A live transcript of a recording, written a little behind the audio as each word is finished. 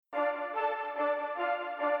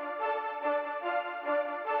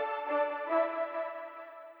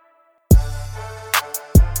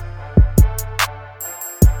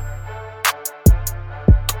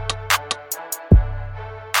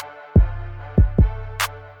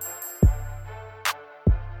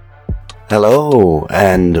Hello,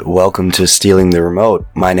 and welcome to Stealing the Remote.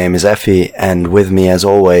 My name is Effie, and with me, as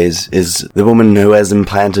always, is the woman who has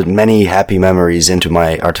implanted many happy memories into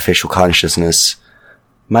my artificial consciousness,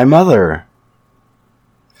 my mother.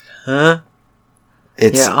 Huh?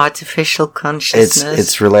 Your artificial consciousness?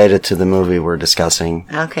 It's related to the movie we're discussing.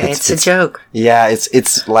 Okay, it's a joke. Yeah,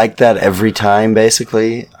 it's like that every time,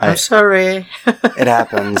 basically. I'm sorry. It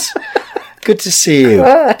happens. Good to see you.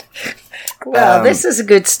 Good. Well, this is a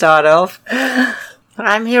good start off.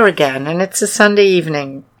 I'm here again, and it's a Sunday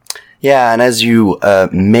evening. Yeah, and as you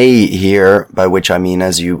may hear, by which I mean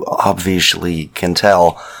as you obviously can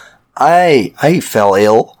tell, I fell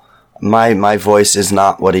ill. My voice is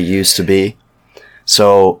not what it used to be.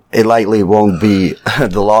 So it likely won't be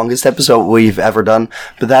the longest episode we've ever done,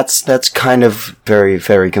 but that's kind of very,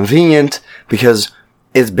 very convenient because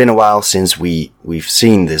it's been a while since we've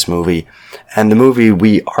seen this movie, and the movie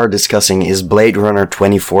we are discussing is Blade Runner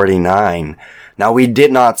 2049. Now, we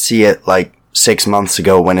did not see it like 6 months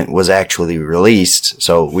ago when it was actually released,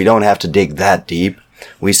 so we don't have to dig that deep.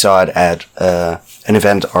 We saw it at an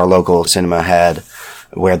event our local cinema had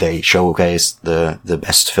where they showcased the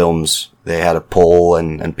best films. They had a poll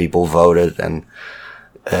and people voted, and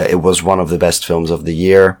it was one of the best films of the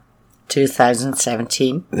year.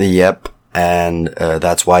 2017. Yep. And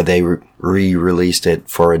that's why they re-released it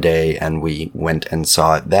for a day, and we went and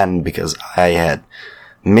saw it then because I had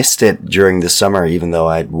missed it during the summer, even though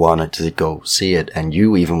I'd wanted to go see it, and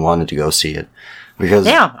you even wanted to go see it. Because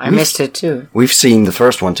yeah, I missed it too. We've seen the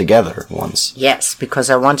first one together once. Yes, because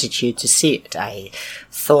I wanted you to see it. I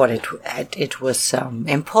thought it was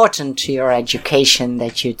important to your education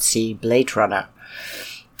that you'd see Blade Runner.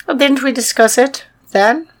 Well, didn't we discuss it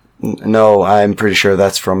then? No, I'm pretty sure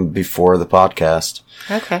that's from before the podcast.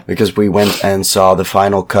 Okay. Because we went and saw the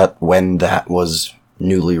final cut when that was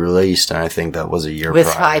newly released, and I think that was a year with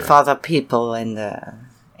prior. 5 other people in the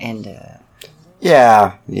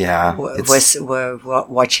yeah, were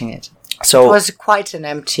watching it. So it was quite an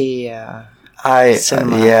empty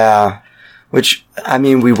cinema. Yeah, which I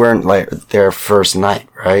mean, we weren't like their first night,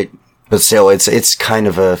 right? But still, it's kind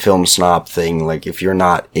of a film snob thing. Like if you're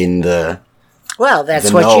not in the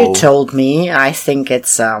that's what you told me. I think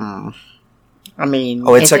it's I mean,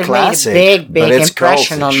 it's a classic. It made a big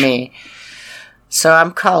impression on me. So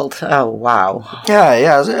I'm cult. Oh wow.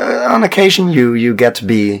 Yeah. On occasion, you get to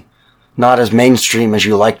be not as mainstream as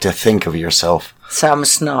you like to think of yourself. So I'm a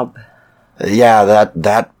snob. Yeah,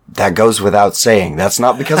 that goes without saying. That's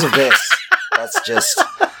not because of this. That's just.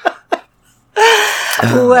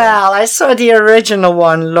 Well, I saw the original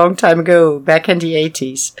one a long time ago, back in the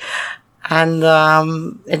 80s. And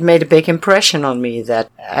it made a big impression on me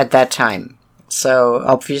at that time. So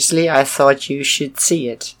obviously I thought you should see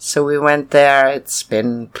it. So we went there. It's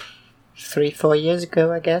been 3-4 years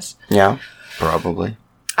ago, I guess. Yeah, probably.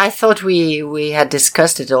 I thought we had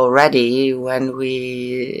discussed it already when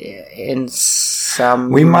we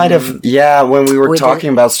might have, when we were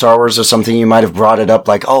talking about Star Wars or something, you might have brought it up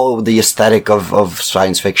like, oh, the aesthetic of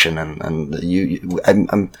science fiction, and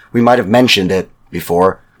we might have mentioned it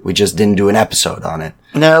before. We just didn't do an episode on it.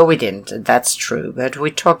 No, we didn't. That's true. But we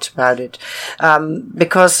talked about it.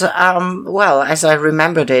 Because, as I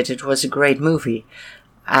remembered it, it was a great movie.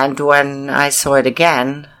 And when I saw it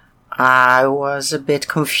again, I was a bit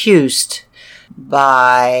confused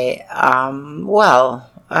by,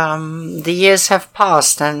 the years have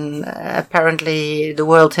passed and apparently the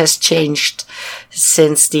world has changed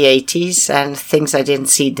since the 80s, and things I didn't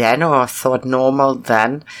see then or thought normal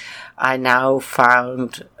then, I now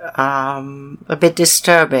found a bit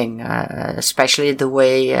disturbing, especially the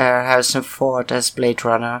way Harrison Ford as Blade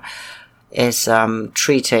Runner is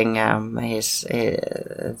treating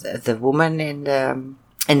the woman in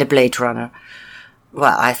the Blade Runner.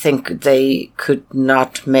 Well, I think they could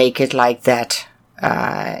not make it like that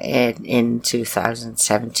in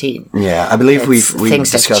 2017. Yeah, I believe we things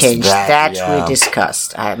discussed have changed. that. We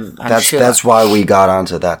discussed. I'm sure that's why we got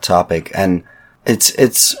onto that topic, and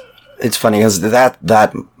it's funny because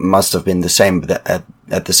that must have been the same, but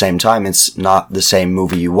at the same time, it's not the same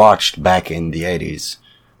movie you watched back in the 80s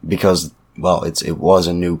because, well, it was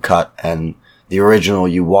a new cut, and the original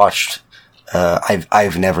you watched,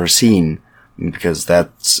 I've never seen because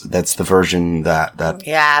that's the version that.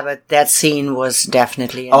 Yeah, but that scene was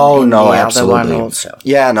definitely in no, the absolutely. other one also.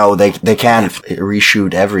 Yeah, no, they can't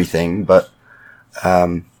reshoot everything, but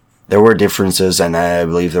there were differences, and I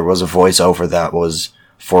believe there was a voiceover that was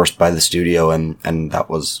forced by the studio, and that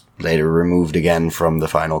was later removed again from the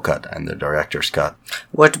final cut and the director's cut.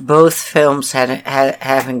 What both films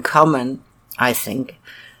have in common, I think,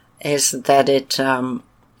 is that it's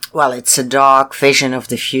a dark vision of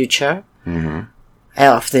the future,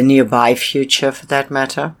 of the nearby future, for that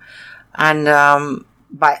matter. And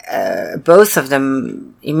both of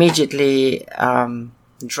them immediately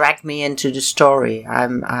drag me into the story.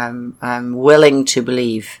 I'm willing to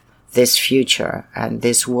believe this future and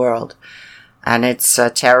this world, and it's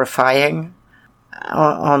terrifying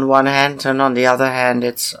on one hand, and on the other hand,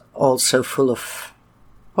 it's also full of,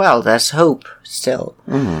 well, there's hope still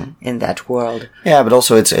in that world. Yeah, but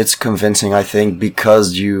also it's convincing, I think,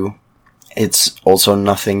 because it's also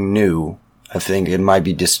nothing new. I think it might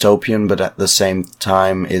be dystopian, but at the same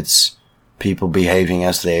time, it's people behaving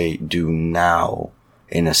as they do now,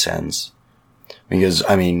 in a sense. Because,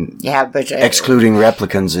 I mean, yeah, but excluding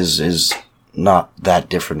replicants is not that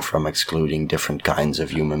different from excluding different kinds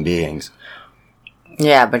of human beings.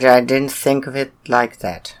 Yeah, but I didn't think of it like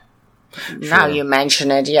that. Sure. Now you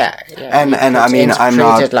mention it, yeah. And I mean, I'm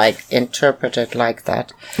not interpreted like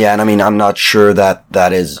that. Yeah, and I mean, I'm not sure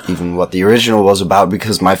that is even what the original was about,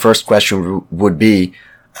 because my first question would be,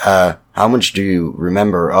 how much do you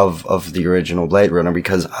remember of the original Blade Runner?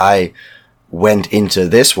 Because I went into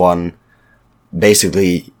this one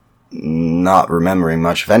basically not remembering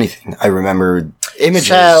much of anything. I remember images.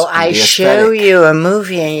 So I show you a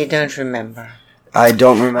movie and you don't remember. I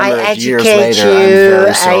don't remember it years I later. educate you I'm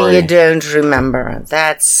very sorry. and you don't remember.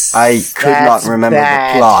 I could not remember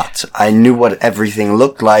the plot. I knew what everything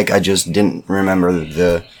looked like. I just didn't remember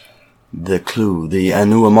the clue, the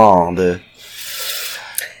annouement,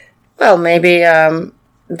 Well, maybe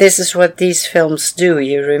this is what these films do.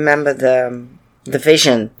 You remember the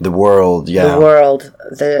vision, the world, the world,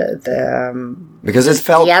 because it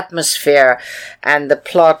felt the atmosphere, and the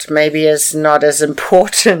plot maybe is not as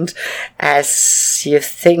important as you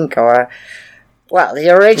think. Or, well, the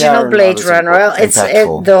original Blade Runner. Well, it's the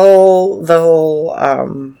whole.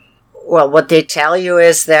 Well, what they tell you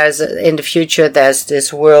is in the future there's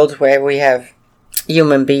this world where we have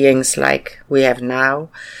human beings like we have now.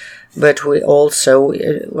 But we also,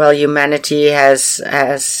 humanity has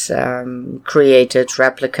created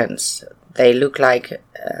replicants. They look like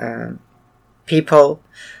people,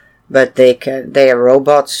 but they are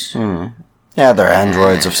robots. Mm. Yeah, they're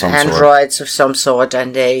androids of some sort. Androids of some sort,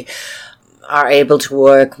 and they are able to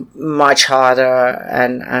work much harder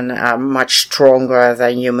and are much stronger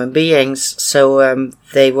than human beings. So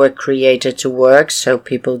they were created to work, so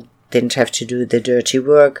people didn't have to do the dirty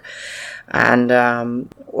work. And,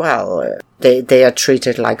 they are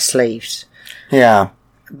treated like slaves. Yeah.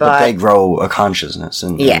 But they grow a consciousness.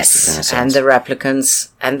 In a sense. And the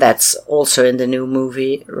replicants, and that's also in the new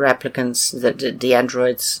movie, replicants, the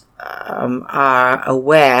androids, are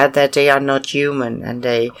aware that they are not human, and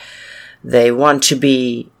they want to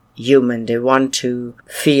be human. They want to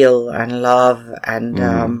feel and love,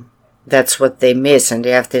 and, that's what they miss. And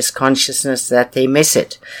they have this consciousness that they miss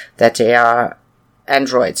it, that they are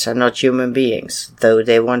androids are not human beings, though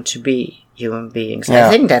they want to be human beings. Yeah. I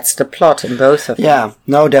think that's the plot in both of them. Yeah,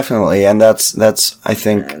 no, definitely. And that's I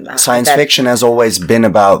think science fiction has always been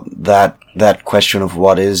about that question of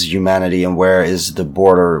what is humanity and where is the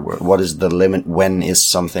border, what is the limit, when is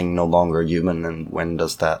something no longer human and when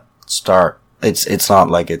does that start? It's not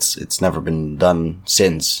like it's never been done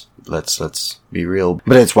since. Let's be real.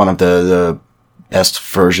 But it's one of the best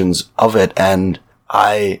versions of it, and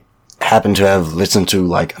I happened to have listened to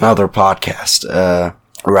like another podcast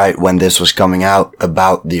right when this was coming out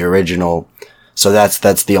about the original, so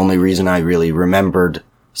that's the only reason I really remembered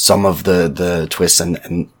some of the twists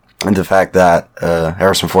and the fact that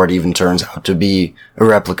Harrison Ford even turns out to be a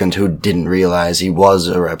replicant who didn't realize he was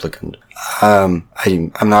a replicant.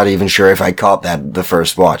 I'm not even sure if I caught that the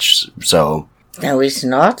first watch. So no, he's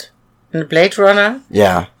not in Blade Runner.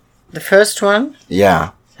 Yeah, the first one.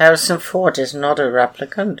 Yeah, Harrison Ford is not a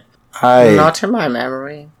replicant. Not in my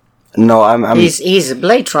memory. No, I'm... He's a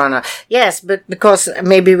Blade Runner. Yes, but because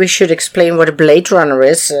maybe we should explain what a Blade Runner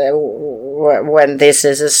is. When this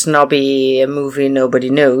is a snobby movie nobody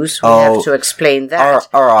knows, we have to explain that.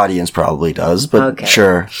 Our audience probably does, but okay.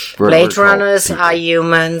 Sure. Blade Runners are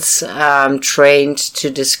humans trained to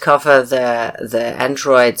discover the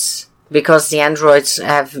androids, because the androids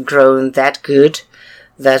have grown that good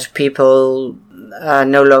that people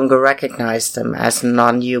no longer recognize them as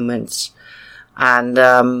non-humans.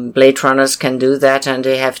 And Blade Runners can do that, and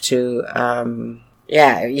they have to,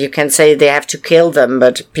 you can say they have to kill them,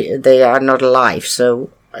 but they are not alive, so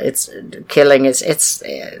it's killing is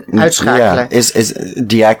uitschakelen. Is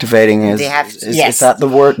deactivating is that the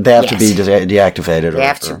word? They have to be deactivated. They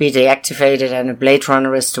have to be deactivated, and a Blade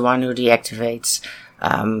Runner is the one who deactivates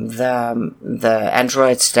the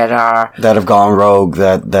androids that have gone rogue,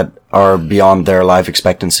 that are beyond their life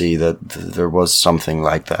expectancy, that there was something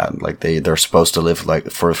like that. Like they're supposed to live like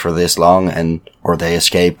for this long, or they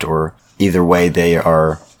escaped, or either way they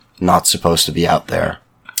are not supposed to be out there.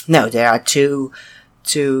 No, they are too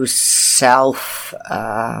self,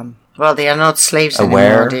 well, they are not slaves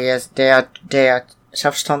aware. Anymore. They are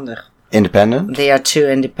zelfstandig. Independent? They are too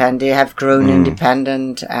independent. They have grown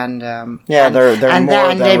independent, and they're and more then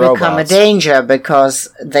than they robots. become a danger because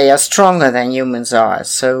they are stronger than humans are.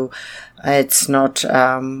 So it's not.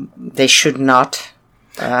 They should not.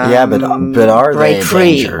 But are break they a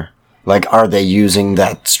free. danger? Like, are they using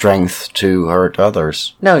that strength to hurt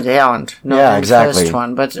others? No, they aren't. Not Yeah, in exactly. the first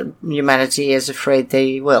one, but humanity is afraid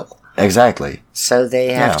they will. Exactly. So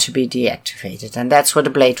they have to be deactivated. And that's what the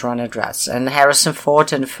Blade Runner does. And Harrison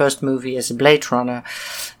Ford in the first movie is a Blade Runner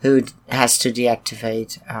who has to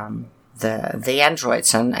deactivate the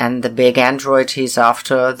androids. And the big android he's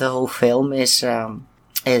after the whole film is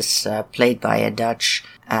played by a Dutch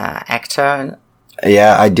actor.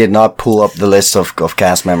 Yeah, I did not pull up the list of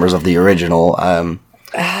cast members of the original. Oh,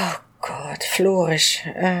 God, Floris.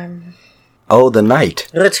 The Knight.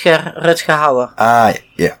 Rutger Hauer.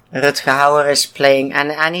 Yeah. Rutger Hauer is playing,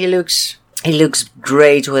 and he looks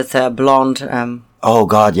great with a blonde. Oh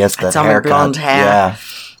God, yes, that haircut. Blonde hair. Yeah.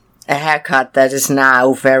 A haircut that is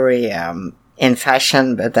now very in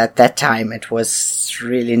fashion, but at that time it was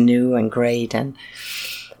really new and great, and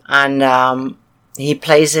he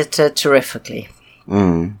plays it terrifically.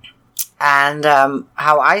 Mm. And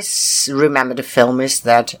how I remember the film is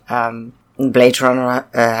that Blade Runner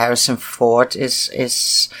Harrison Ford is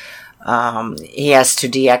he has to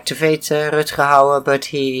deactivate Rutger Hauer, but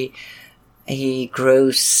he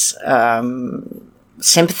grows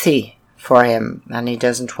sympathy for him, and he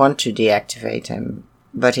doesn't want to deactivate him,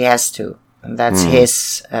 but he has to, and that's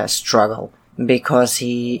his struggle, because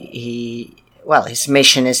his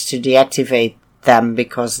mission is to deactivate them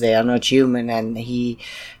because they are not human, and he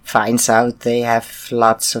finds out they have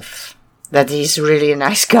lots of. That he's really a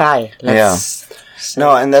nice guy.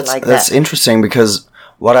 No, and that's interesting, because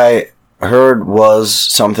what I heard was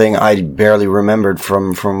something I barely remembered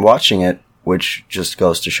from watching it, which just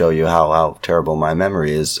goes to show you how terrible my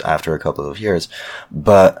memory is after a couple of years.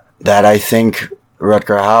 But that I think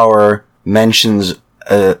Rutger Hauer mentions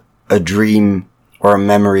a dream or a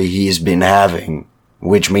memory he's been having,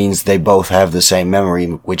 which means they both have the same memory,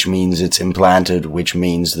 which means it's implanted, which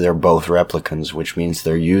means they're both replicants, which means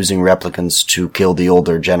they're using replicants to kill the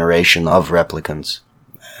older generation of replicants.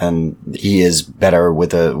 And he is better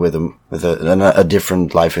with a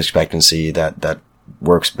different life expectancy that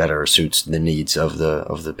works better, suits the needs of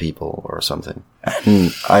the people or something.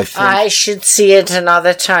 And I think I should see it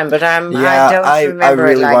another time, but I don't remember I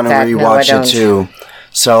really it like want to that. rewatch it too.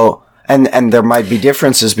 So. And there might be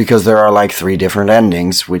differences because there are like 3 different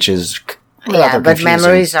endings, which is rather but confusing.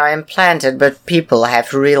 memories are implanted, but people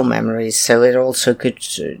have real memories, so it also could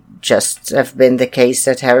just have been the case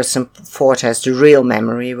that Harrison Ford has the real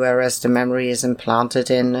memory, whereas the memory is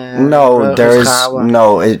implanted in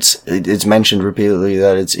it's mentioned repeatedly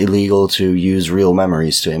that it's illegal to use real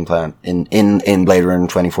memories to implant in Blade Runner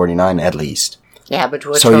 2049 at least. Yeah, but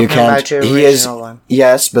we're talking about the original one.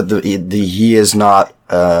 Yes, but he is not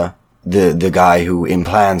the guy who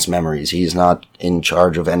implants memories. He's not in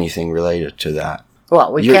charge of anything related to that.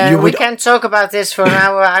 Well, we can talk about this for an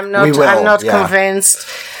hour. I'm not convinced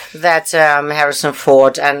that Harrison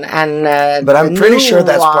Ford and but I'm pretty sure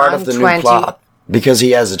that's part of the new plot, because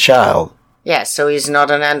he has a child. Yeah, so he's not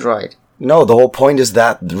an android. No, the whole point is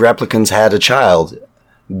that the replicants had a child.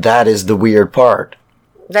 That is the weird part.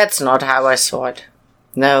 That's not how I saw it.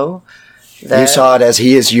 No. You saw it as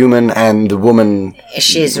he is human and the woman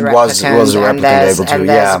was a replicant able to, and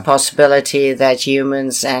there's a possibility that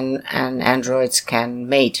humans and androids can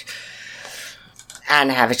mate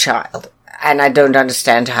and have a child. And I don't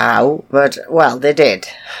understand how, but, well, they did.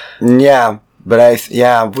 Yeah, but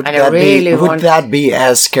would that be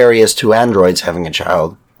as scary as 2 androids having a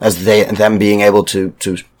child? As them being able to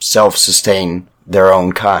self-sustain their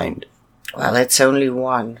own kind? Well, it's only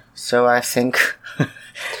one, so I think...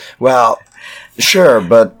 Well... Sure,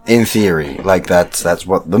 but in theory, like that's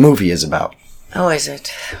what the movie is about. Oh, is it?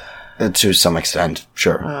 To some extent,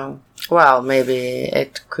 sure. Oh. Well, maybe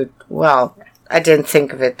it could... Well, I didn't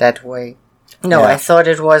think of it that way. No, I thought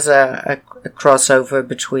it was a crossover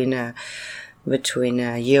between a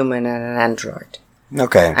human and an android.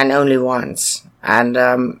 Okay. And only once.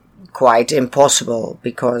 And quite impossible,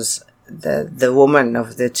 because the woman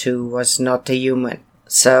of the 2 was not a human.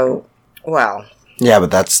 So, well... Yeah,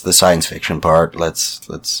 but that's the science fiction part.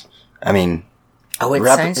 I mean, Oh, it's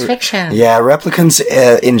science fiction. Yeah, replicants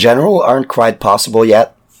in general aren't quite possible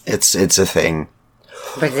yet. It's a thing.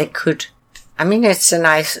 But they could. I mean, it's a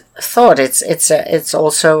nice thought. It's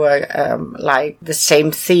also like the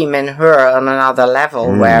same theme in Her on another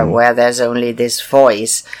level, where there's only this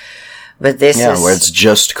voice. But this is where it's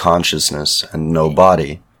just consciousness and no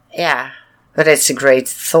body. Yeah, but it's a great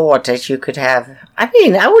thought that you could have. I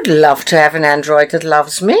mean, I would love to have an android that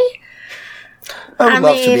loves me. I would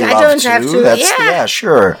love to be loved too. Yeah,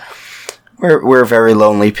 sure. We're very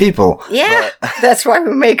lonely people. Yeah, that's why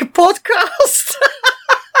we make a podcast.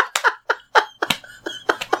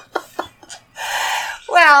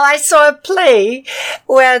 Well, I saw a play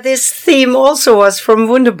where this theme also was from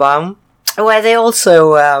Wunderbaum, where they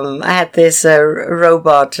also had this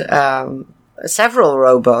robot, several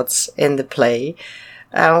robots in the play,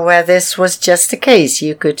 where this was just the case.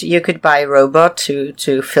 You could buy a robot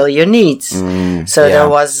to fill your needs. So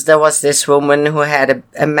there was this woman who had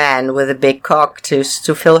a man with a big cock to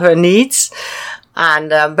fill her needs. And,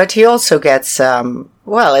 but he also gets,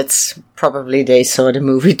 it's probably they saw the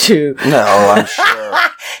movie too. No, I'm sure.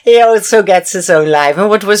 He also gets his own life. And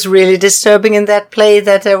what was really disturbing in that play,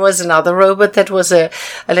 that there was another robot that was a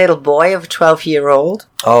little boy of 12-year-old.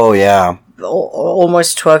 Oh, yeah.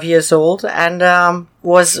 Almost 12 years old, and,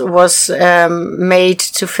 was made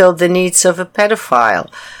to fill the needs of a pedophile.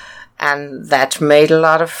 And that made a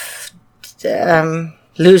lot of,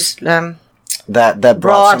 that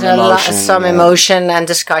brought some emotion and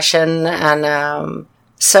discussion, and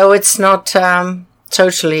so it's not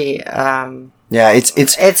totally.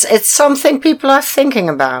 It's something people are thinking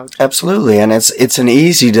about. Absolutely, and it's an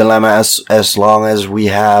easy dilemma as long as we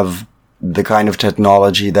have the kind of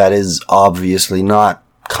technology that is obviously not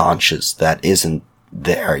conscious, that isn't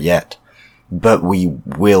there yet, but we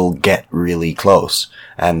will get really close,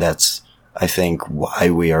 and that's, I think,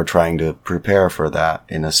 why we are trying to prepare for that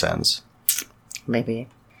in a sense. Maybe.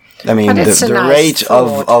 I mean, the rate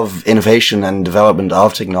of innovation and development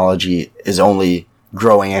of technology is only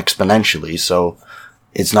growing exponentially, so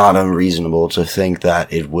it's not unreasonable to think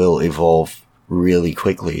that it will evolve really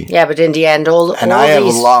quickly. Yeah, but in the end, I have a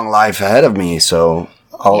long life ahead of me, so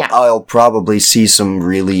I'll probably see some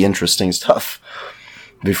really interesting stuff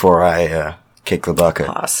before I kick the bucket.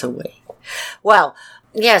 Pass away. Well,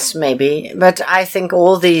 yes, maybe, but I think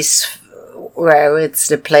all these, where it's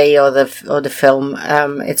the play or the film,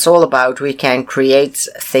 it's all about we can create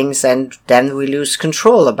things and then we lose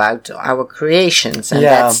control about our creations. And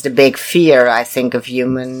that's the big fear, I think, of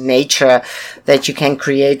human nature, that you can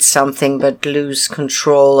create something but lose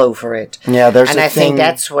control over it. Yeah, I think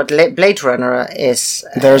that's what Blade Runner is.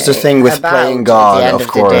 There's the thing with playing God, of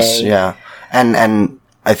course. Yeah. And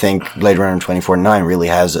I think Blade Runner 2049 really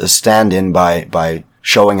has a stand-in by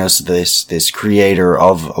showing us this creator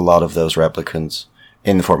of a lot of those replicants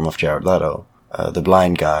in the form of Jared Leto, the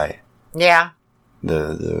blind guy. Yeah.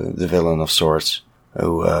 The villain of sorts,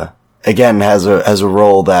 who, again has a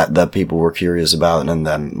role that people were curious about, and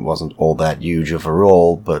then wasn't all that huge of a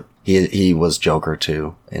role, but he was Joker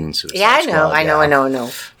too in Suicide Squad. I know.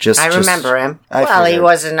 I remember him. He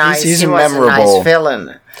was a nice, he's he was memorable. a nice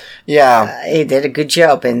villain. Yeah. He did a good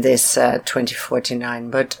job in this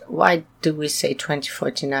 2049, but why do we say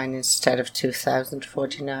 2049 instead of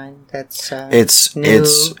 2049? That's it's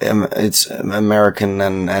American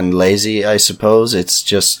and lazy, I suppose. It's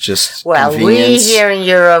just well, convenience. we here in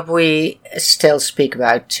Europe, we still speak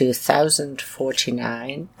about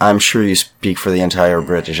 2049. I'm sure you speak for the entire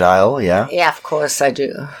British Isle, yeah? Yeah, of course I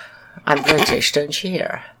do. I'm British, don't you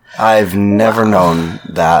hear? I've never known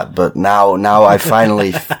that, but now I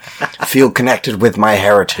finally feel connected with my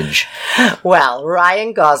heritage. Well,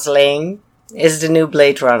 Ryan Gosling is the new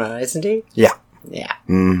Blade Runner, isn't he? Yeah. Yeah.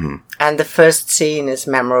 Mm-hmm. And the first scene is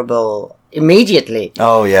memorable immediately.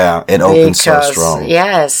 Oh yeah, it opens so strong.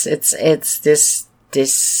 Yes, it's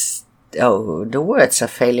this. Oh, the words are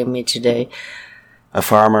failing me today. A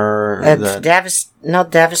farmer.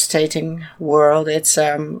 Not devastating world. It's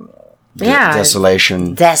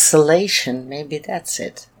desolation. Desolation. Maybe that's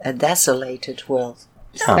it. A desolated world.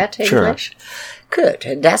 Is that English? Sure. Good.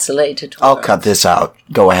 A desolated world. I'll cut this out.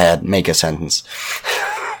 Go ahead. Make a sentence.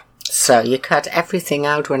 So you cut everything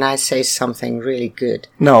out when I say something really good.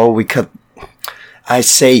 No, I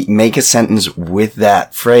say make a sentence with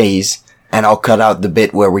that phrase, and I'll cut out the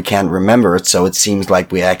bit where we can't remember it, so it seems like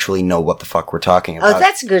we actually know what the fuck we're talking about. Oh,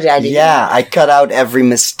 that's a good idea. Yeah, I cut out every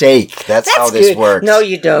mistake. That's how this works. No,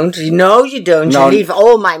 you don't. No, you don't. No, you leave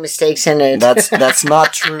all my mistakes in it. That's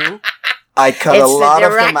not true. I cut a lot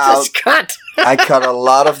of them out. Cut. I cut a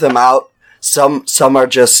lot of them out Some are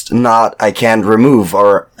just not, I can't remove,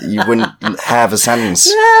 or you wouldn't have a sentence.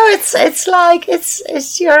 No, it's like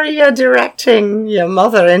you're directing your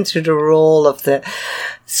mother into the role of the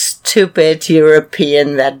stupid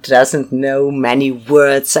European that doesn't know many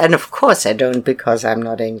words, and of course I don't, because I'm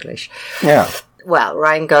not English. Yeah. Well,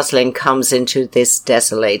 Ryan Gosling comes into this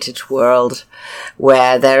desolated world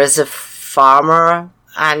where there is a farmer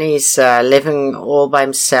and he's living all by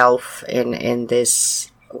himself in this,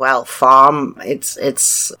 well, farm.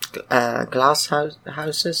 It's glass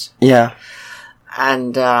houses. Yeah.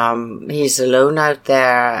 And he's alone out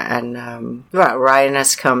there, and well, Ryan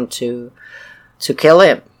has come to kill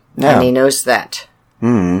him, and he knows that.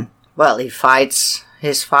 Mm. Well, he fights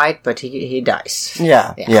his fight, but he dies.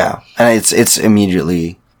 Yeah. And it's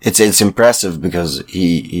immediately, it's impressive because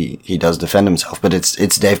he does defend himself, but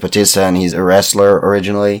it's Dave Bautista, and he's a wrestler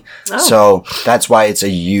originally. Oh. So that's why it's a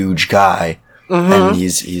huge guy, and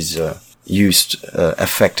he's used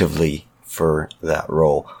effectively for that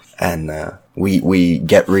role. And we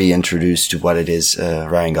get reintroduced to what it is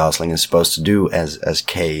Ryan Gosling is supposed to do as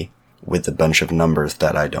K, with a bunch of numbers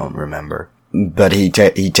that I don't remember. But he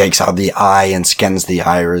takes out the eye and scans the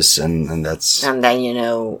iris, and that's... And then you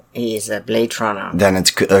know he's a Blade Runner. Then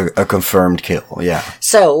it's a confirmed kill, yeah.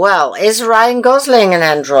 So, well, is Ryan Gosling an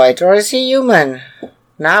android, or is he human?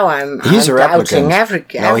 Now I'm doubting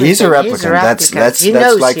everything. No, he's a replicant. That's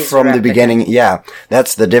like from the beginning. Yeah,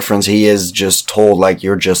 that's the difference. He is just told, like,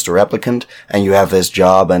 you're just a replicant, and you have this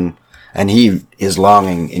job, and he is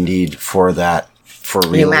longing indeed for that. For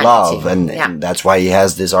real humanity. Love, and that's why he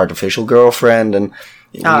has this artificial girlfriend, and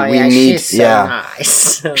we meet. She's so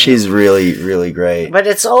nice. She's really, really great. But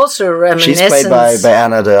it's also reminiscent. She's played by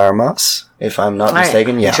Ana de Armas, if I'm not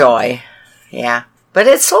mistaken. Yeah, Joy. Yeah, but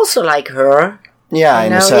it's also like her. Yeah,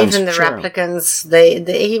 in a sense. Even the replicants,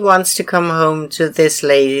 he wants to come home to this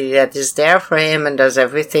lady that is there for him and does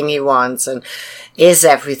everything he wants and is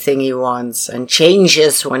everything he wants and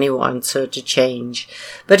changes when he wants her to change.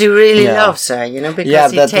 But he really loves her, because he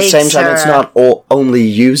takes her. At the same time, it's not only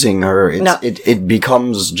using her. It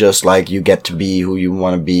becomes just like you get to be who you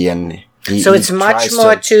want to be, and so it's much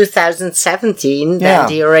more 2017 than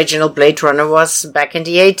the original Blade Runner was back in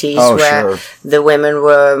the 80s, where the women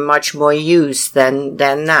were much more used than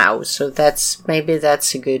now. So maybe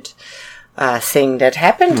that's a good thing that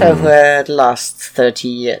happened over the last 30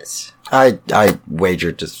 years. I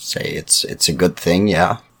wager to say it's a good thing,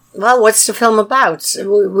 yeah. Well, what's the film about?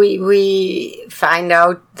 We find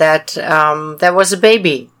out that there was a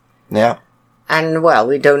baby. Yeah. And, well,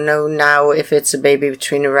 we don't know now if it's a baby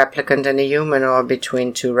between a replicant and a human or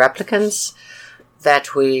between two replicants. That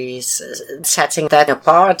setting that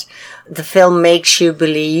apart. The film makes you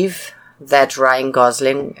believe that Ryan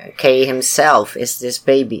Gosling, K himself, is this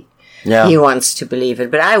baby. Yeah. He wants to believe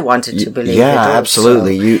it, but I wanted to believe it. Yeah,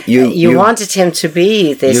 absolutely. You wanted him to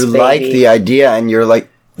be this baby. You like the idea, and you're like,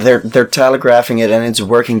 they're telegraphing it, and it's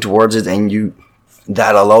working towards it, and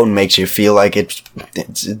that alone makes you feel like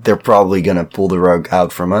they're probably gonna pull the rug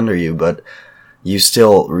out from under you, but you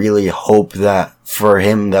still really hope that for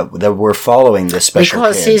him that we're following this special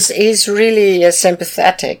because kid. he's really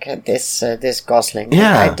sympathetic, this Gosling.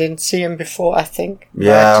 Yeah, I didn't see him before, I think.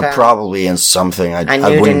 Yeah, but, probably in something I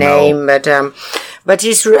knew the name, know. But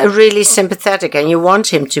he's really sympathetic, and you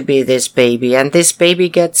want him to be this baby, and this baby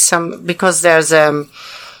gets because there's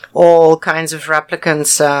all kinds of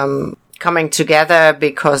replicants coming together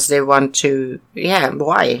because they want to. Yeah,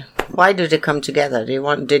 why do they come together? They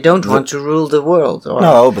don't want to rule the world.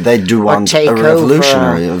 No, but they do want a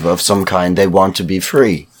revolutionary of some kind. They want to be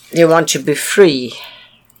free. They want to be free.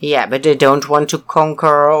 Yeah, but they don't want to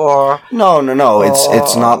conquer or... No.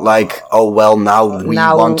 It's not like, now we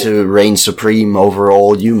want to reign supreme over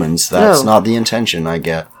all humans. That's not the intention, I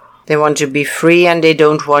get. They want to be free, and they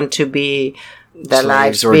don't want to be... Their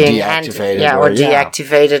lives being deactivated, or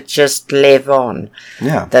deactivated, just live on.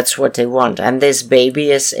 Yeah, that's what they want. And this baby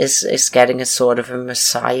is getting a sort of a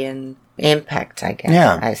messiah impact, I guess.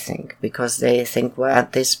 Yeah. I think because they think, well,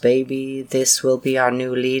 this baby, this will be our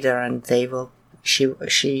new leader, and they will.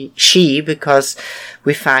 She because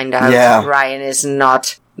we find out Ryan is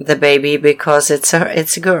not the baby because it's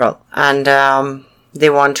a girl, and they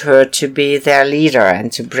want her to be their leader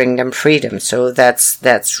and to bring them freedom. So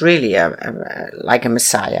that's really like a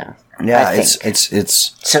messiah. Yeah,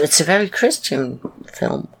 it's so it's a very Christian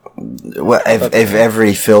film. Well, if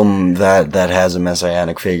every film that has a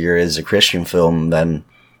messianic figure is a Christian film, then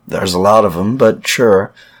there's a lot of them. But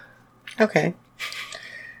sure, okay.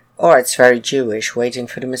 Or it's very Jewish, waiting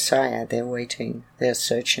for the Messiah. They're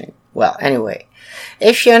searching. Well, anyway,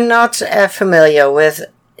 if you're not familiar with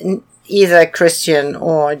either Christian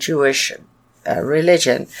or Jewish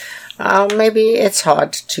religion. Maybe it's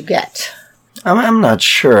hard to get. I'm not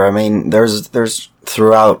sure. I mean, there's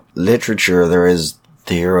throughout literature, there is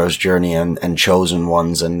the hero's journey and chosen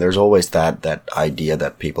ones, and there's always that idea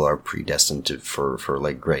that people are predestined for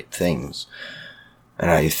like great things. And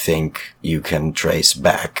I think you can trace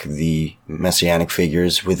back the messianic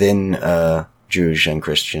figures within Jewish and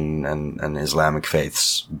Christian and Islamic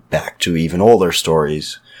faiths back to even older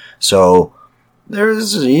stories. So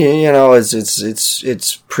there's,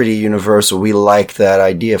 it's pretty universal. We like that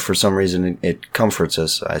idea for some reason. It comforts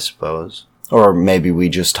us, I suppose. Or maybe we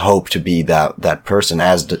just hope to be that person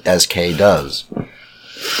as Kay does.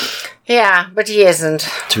 Yeah, but he isn't.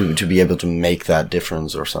 To be able to make that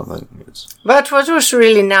difference or something. But what was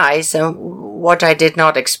really nice, and what I did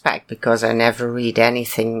not expect, because I never read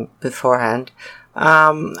anything beforehand,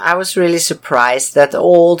 I was really surprised that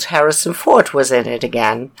old Harrison Ford was in it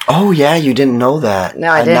again. Oh, yeah, you didn't know that. No,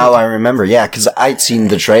 I didn't. Now I remember, yeah, because I'd seen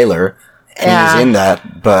the trailer, and he's in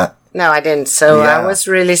that, but... No, I didn't. So yeah. I was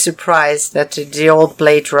really surprised that the old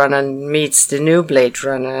Blade Runner meets the new Blade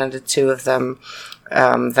Runner, and the two of them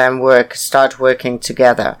start working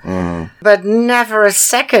together. Mm. But never a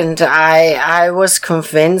second I was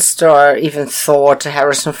convinced or even thought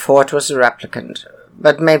Harrison Ford was a replicant.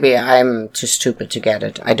 But maybe I'm too stupid to get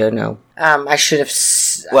it. I don't know. I should have.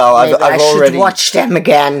 Well, I've already watched them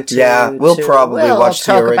again. We'll probably watch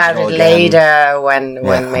the original talk about it later when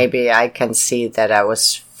maybe I can see that I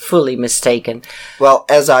was fully mistaken. Well,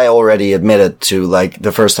 as I already admitted to, like,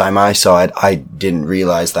 the first time I saw it, I didn't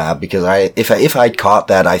realize that because if I'd caught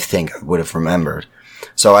that, I think I would have remembered.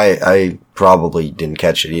 So I probably didn't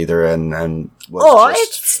catch it either and was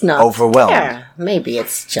it's not overwhelmed. There. Maybe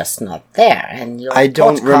it's just not there. And your I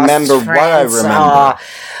don't remember what I remember.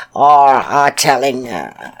 Are telling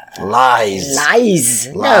lies. Lies.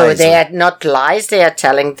 No, they are not lies. They are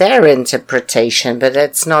telling their interpretation, but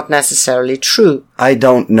it's not necessarily true. I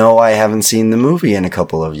don't know. I haven't seen the movie in a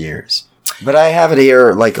couple of years, but I have it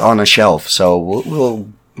here, like, on a shelf. So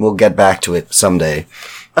we'll get back to it someday.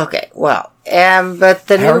 Okay. Well, but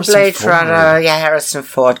the new Blade Runner, Harrison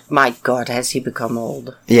Ford. My God, has he become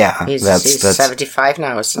old? Yeah, he's that's 75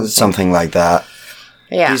 now or something. Something like that.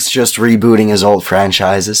 Yeah. He's just rebooting his old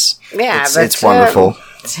franchises. Yeah, it's wonderful.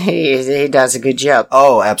 He does a good job.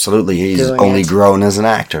 Oh, absolutely. He's only grown as an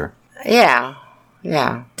actor. Yeah.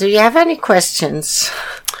 Yeah. Do you have any questions?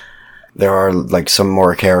 There are, like, some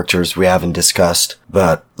more characters we haven't discussed,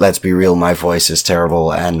 but let's be real, my voice is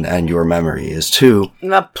terrible and your memory is too.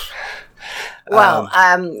 Well,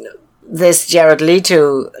 this Jared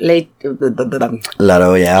Leto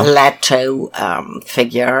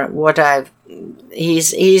figure,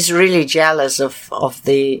 he's really jealous of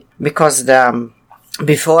because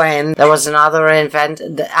before him there was another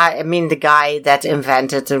the guy that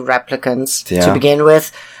invented the replicants to begin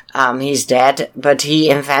with. He's dead, but he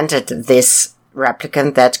invented this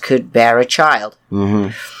replicant that could bear a child.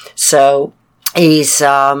 Mm-hmm. So he's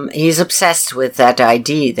obsessed with that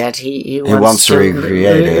idea that he wants to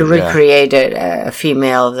recreate a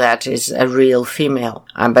female that is a real female,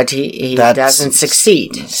 but he doesn't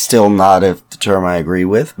succeed. Still not a term I agree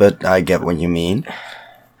with, but I get what you mean.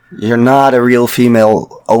 You're not a real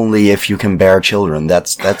female only if you can bear children.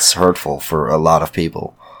 That's hurtful for a lot of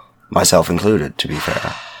people, myself included, to be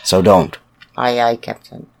fair. So don't. Aye,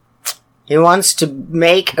 Captain. He wants to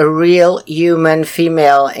make a real human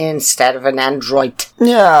female instead of an android.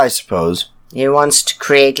 Yeah, I suppose. He wants to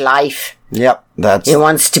create life. Yep, He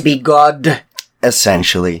wants to be God.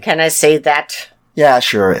 Essentially. Can I say that? Yeah,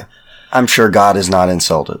 sure. I'm sure God is not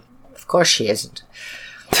insulted. Of course she isn't.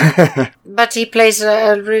 But he plays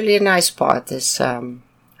a really nice part, this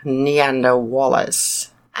Neander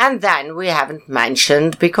Wallace. And then we haven't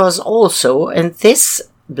mentioned, because also in this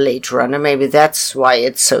Blade Runner, maybe that's why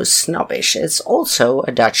it's so snobbish, it's also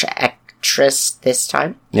a Dutch actress this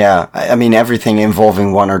time. Yeah, I mean, everything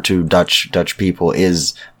involving one or two Dutch people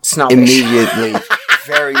is snobbish. Immediately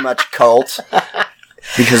very much cult.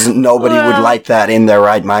 Because nobody would like that in their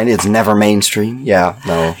right mind. It's never mainstream. Yeah,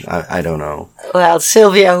 no, I don't know. Well,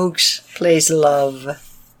 Sylvia Hoeks plays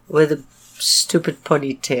Love with a stupid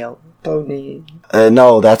ponytail.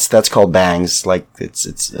 No, that's called bangs. Like,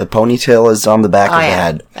 it's a ponytail is on the back of the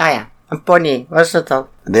head. Ah, yeah. A pony. What's that though?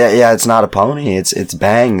 Yeah, it's not a pony. It's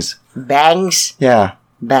bangs. Bangs? Yeah.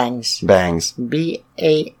 Bangs. Bangs.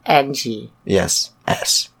 B-A-N-G. Yes.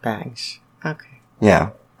 S. Bangs. Okay. Yeah.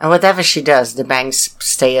 And whatever she does, the bangs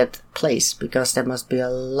stay at place, because there must be a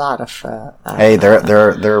lot of... hey, they're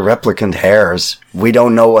replicant hairs. We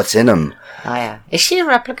don't know what's in them. Oh, yeah. Is she a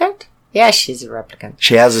replicant? Yeah, she's a replicant.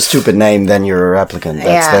 She has a stupid name, then you're a replicant.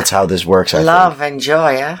 That's how this works, I think. Love and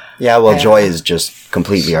Joy, huh? Yeah, well, Joy is just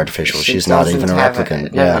completely artificial. She's not even a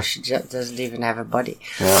replicant. No, she doesn't even have a body.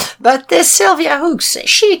 Yeah. But this Sylvia Hooks,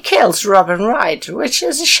 she kills Robin Wright, which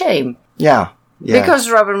is a shame. Yeah. Because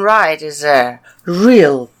Robin Wright is a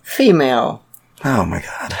real female. Oh my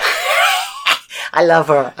God. I love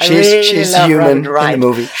her. She's love human Robin Wright. in the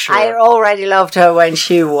movie. Sure. I already loved her when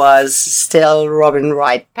she was still Robin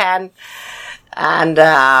Wright Penn. And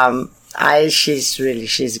she's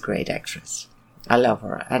a great actress. I love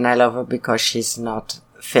her. And I love her because she's not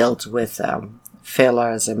filled with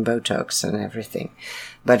fillers and Botox and everything.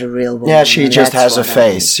 But a real woman. Yeah, she just has a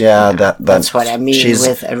face. Yeah, that's what I mean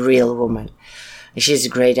with a real woman. She's a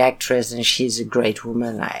great actress and she's a great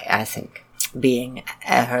woman, I think, being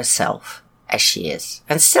herself as she is.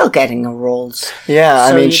 And still getting her roles. Yeah,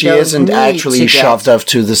 I mean, she isn't actually shoved off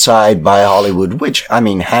to the side by Hollywood, which, I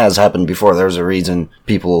mean, has happened before. There's a reason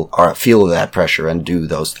people feel that pressure and do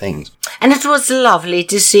those things. And it was lovely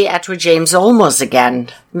to see Edward James Olmos again,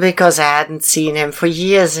 because I hadn't seen him for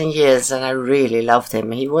years and years, and I really loved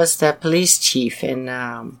him. He was the police chief in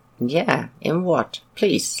in what?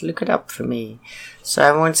 Please, look it up for me, so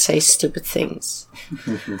I won't say stupid things.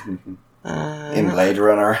 In Blade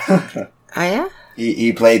Runner. Oh, yeah?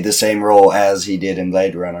 He played the same role as he did in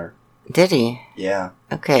Blade Runner. Did he? Yeah.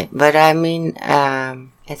 Okay, but I mean,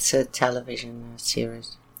 it's a television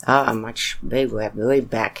series. Much way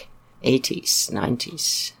back. 80s,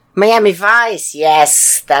 90s. Miami Vice,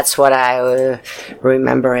 yes, that's what I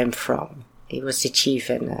remember him from. He was the chief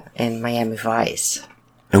in Miami Vice.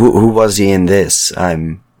 Who was he in this?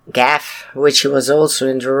 Gaff, which he was also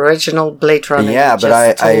in the original Blade Runner. Yeah, but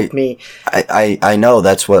I know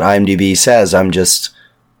that's what IMDb says. I'm just,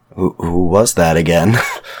 who was that again?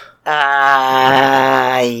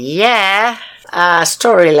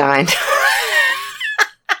 Storyline.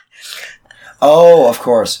 Oh, of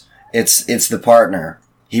course. It's the partner.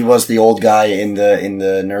 He was the old guy in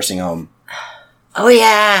the nursing home. Oh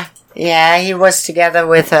yeah. Yeah, he was together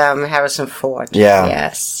with Harrison Ford. Yeah.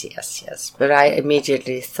 Yes. But I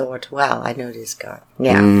immediately thought, well, I know this guy.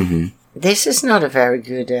 Yeah. Mm-hmm. This is not a very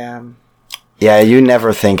good... Yeah, you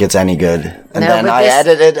never think it's any good. And then I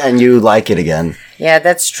edit it and you like it again. Yeah,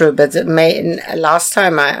 that's true. But last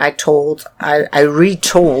time I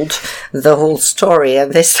retold the whole story,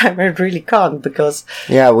 and this time I really can't because...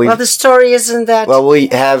 Yeah, the story isn't that... Well, we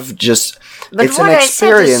have just... But it's what an I said,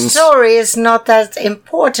 experience. The story is not that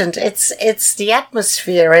important. It's the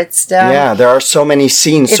atmosphere. It's the... Yeah, there are so many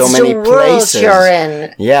scenes, so many places. places. It's the world you're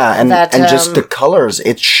in. Yeah, and just the colors.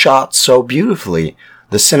 It's shot so beautifully.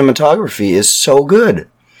 The cinematography is so good.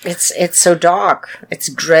 It's so dark. It's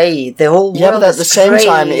grey. The whole world is Yeah, but at the same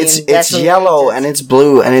time, it's yellow and it's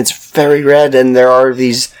blue and it's very red, and there are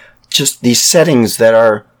these settings that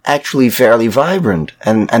are actually fairly vibrant,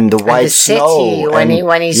 and the white snow. When he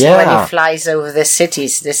flies over the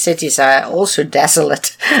cities are also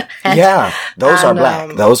desolate. Those are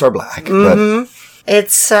black. Those are black. Mm-hmm.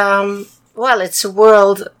 But it's a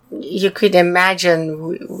world you could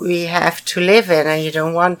imagine we have to live in, and you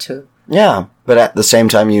don't want to. Yeah, but at the same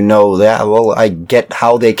time, I get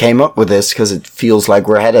how they came up with this, because it feels like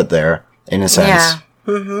we're headed there, in a sense. Yeah.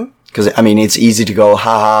 Mm-hmm. Because, I mean, it's easy to go,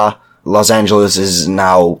 haha, Los Angeles is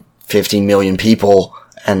now 15 million people,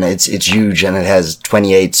 and it's huge, and it has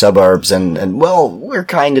 28 suburbs, and well, we're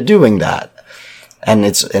kind of doing that. And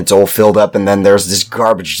it's all filled up, and then there's this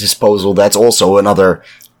garbage disposal that's also another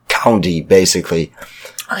county, basically.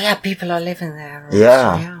 Oh yeah, people are living there. Right?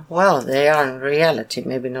 Yeah. Well, they are in reality,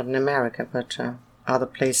 maybe not in America, but other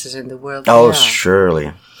places in the world. Oh,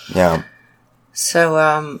 surely. Yeah. So,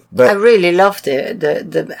 I really love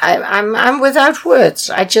I'm without words.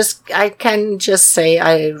 I can just say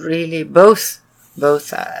I really both,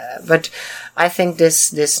 but I think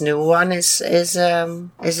this new one is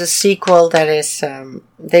a sequel that is,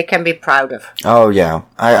 they can be proud of. Oh yeah.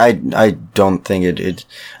 I don't think it,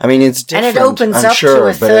 I mean, it's different. And it opens up to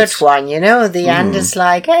a third one, the end is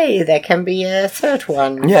like, hey, there can be a third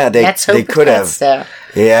one. Yeah, they could have. There.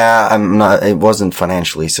 Yeah, it wasn't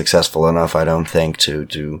financially successful enough, I don't think,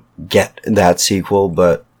 to get that sequel,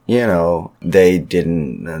 but, they did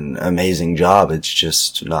an amazing job. It's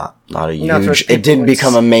just not a huge, it didn't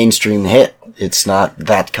become a mainstream hit. It's not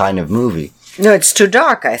that kind of movie. No, it's too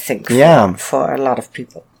dark, I think, for a lot of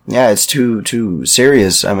people. Yeah, it's too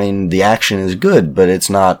serious. I mean, the action is good, but it's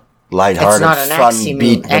not lighthearted, fun,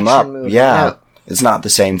 beat them up. Movie, yeah, no. It's not the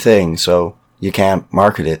same thing, so you can't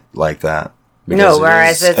market it like that. No,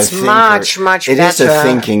 whereas it's much better. It is a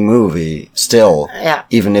thinking movie, still. Yeah.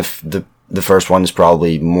 Even if the first one is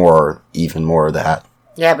probably even more of that.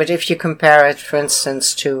 Yeah, but if you compare it, for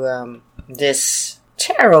instance, to this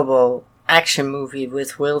terrible action movie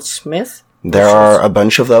with Will Smith. There are a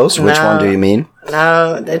bunch of those. Which one do you mean?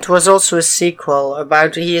 No, it was also a sequel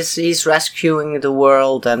about he's rescuing the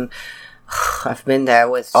world, and I've been there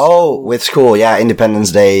with with school. Yeah,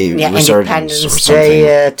 Independence Day. Yeah, Independence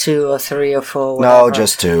Day 2 or 3 or 4. Whatever. No,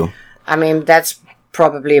 just 2. I mean, that's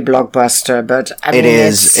probably a blockbuster, but I mean,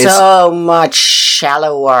 it's so much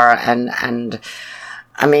shallower, and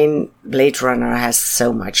I mean, Blade Runner has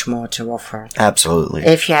so much more to offer. Absolutely.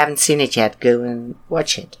 If you haven't seen it yet, go and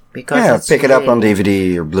watch it. Because pick it up on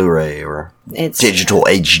DVD or Blu-ray or digital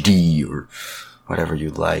HD or whatever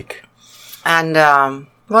you'd like. And,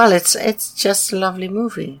 well, it's just a lovely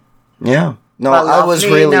movie. Yeah. No, well, I was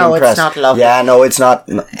really impressed. It's not lovely. Yeah, no, it's not.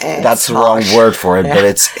 That's the wrong word for it, but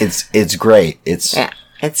it's great. It's a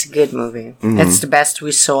good movie. Mm-hmm. It's the best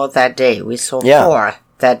we saw that day. We saw 4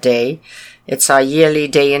 that day. It's our yearly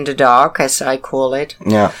day in the dark, as I call it.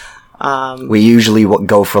 Yeah. We usually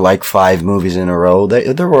go for like 5 movies in a row.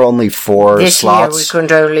 There were only 4 this slots. This year we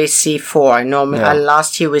could only see 4. Normally,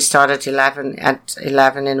 last year we started at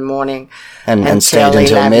 11 in the morning. And stayed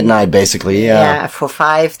until midnight, basically, Yeah, for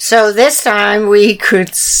 5. So this time we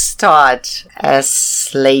could start as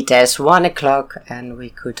late as 1 o'clock, and we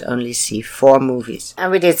could only see 4 movies.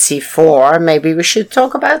 And we did see 4. Maybe we should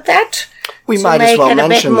talk about that. We might as well mention them.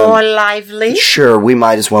 Make it a bit more lively. Sure, we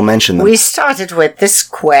might as well mention them. We started with The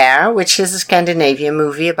Square, which is a Scandinavian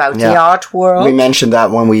movie about the art world. We mentioned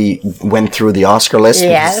that when we went through the Oscar list.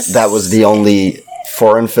 Yes. That was the only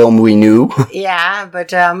foreign film we knew. Yeah,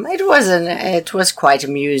 but it was quite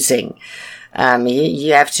amusing.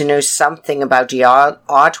 You have to know something about the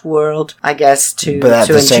art world, I guess, to enjoy it. But at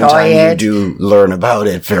the same time, you do learn about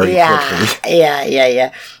it very quickly.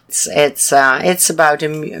 Yeah. It's about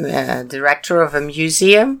a director of a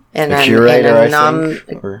museum and a curator, I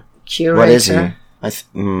think. Curator. What is he?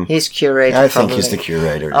 He's curator. I think he's the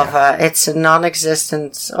curator. It's a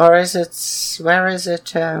non-existent, or is it? Where is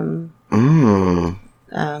it?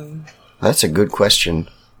 That's a good question.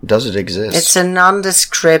 Does it exist? It's a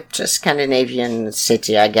nondescript Scandinavian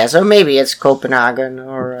city, I guess. Or maybe it's Copenhagen,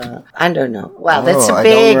 or I don't know. Well, it's a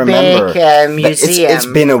big museum. It's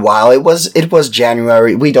been a while. It was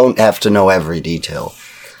January. We don't have to know every detail.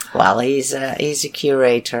 Well, he's a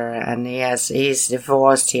curator, and he's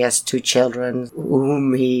divorced. He has 2 children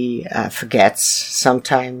whom he forgets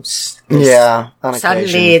sometimes. Yeah, on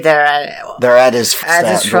suddenly occasion. They're at his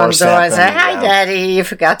front door and say, "Hi, Daddy, you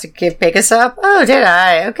forgot to pick us up." "Oh, did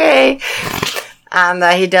I? Okay." And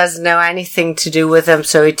he doesn't know anything to do with them,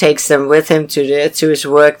 so he takes them with him to his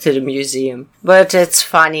work, to the museum. But it's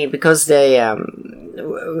funny because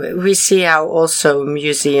we see how also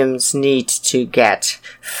museums need to get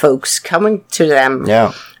folks coming to them.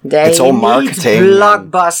 Yeah. It's all marketing.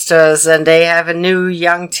 Blockbusters, and they have a new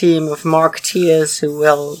young team of marketeers who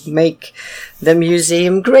will make the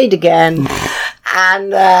museum great again.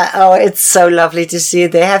 And, it's so lovely to see.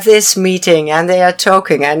 They have this meeting and they are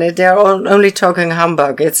talking, and they're only talking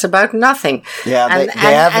humbug. It's about nothing. Yeah, they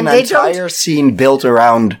have an entire scene built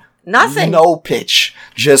around nothing. No pitch.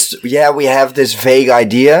 Just, we have this vague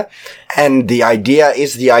idea, and the idea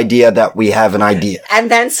is the idea that we have an idea.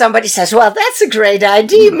 And then somebody says, "Well, that's a great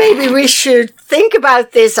idea. Maybe we should think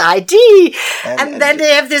about this idea." And then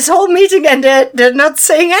they have this whole meeting, and they're not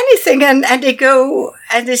saying anything, and they go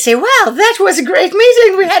and they say, "Well, that was a great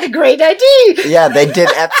meeting. We had a great idea." Yeah, they did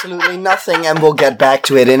absolutely nothing, and we'll get back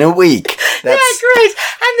to it in a week. Yeah, great.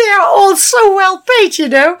 And they are all so well paid, you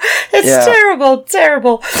know. It's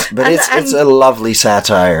terrible. But it's a lovely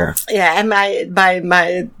satire. Yeah, and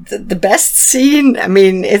the best scene, I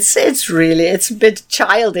mean, it's a bit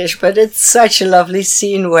childish, but it's such a lovely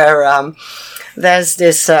scene where there's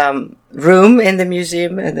this room in the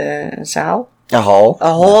museum, in the zaal. A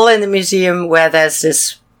hall in the museum where there's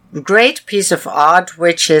this great piece of art,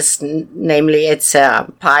 which is, namely, it's a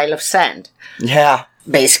pile of sand. Yeah.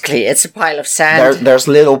 Basically, it's a pile of sand. There's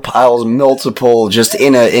little piles, multiple, just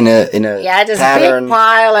in a there's pattern. A big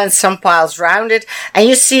pile and some piles round it, and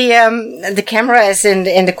you see the camera is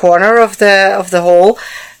in the corner of the hall,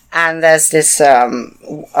 and there's this a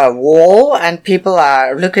wall, and people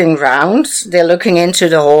are looking round. They're looking into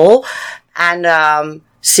the hole, and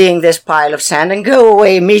seeing this pile of sand, and go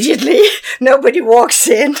away immediately. Nobody walks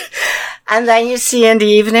in, and then you see in the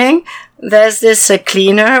evening there's this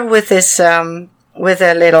cleaner with this. With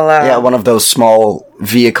a little... one of those small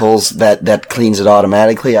vehicles that cleans it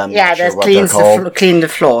automatically. I'm not sure what they're called. Clean the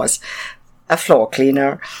floors. A floor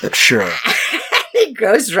cleaner. Sure. And he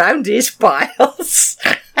goes round these piles.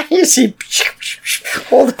 And you see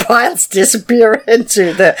all the piles disappear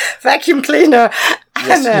into the vacuum cleaner.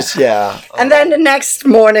 Yeah. And then the next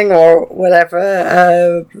morning or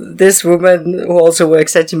whatever, this woman who also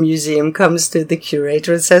works at the museum comes to the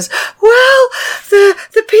curator and says, well,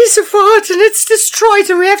 the piece of art and it's destroyed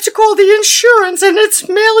and we have to call the insurance and it's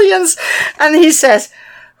millions. And he says,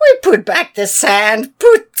 we put back the sand,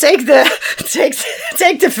 take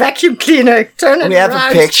the vacuum cleaner, turn it around. We have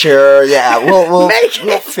a picture. Yeah, we'll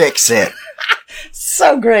fix it.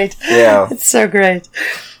 So great. Yeah. It's so great.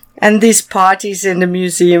 And these parties in the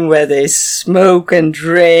museum where they smoke and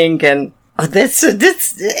drink and it's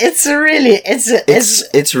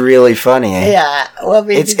really funny. Eh? Yeah. Well,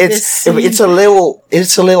 it's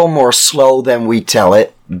a little more slow than we tell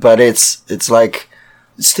it, but it's like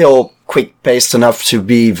still quick paced enough to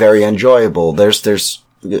be very enjoyable. There's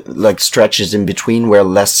like stretches in between where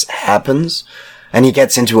less happens, and he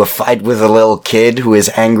gets into a fight with a little kid who is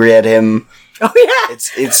angry at him. Oh yeah.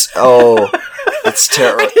 It's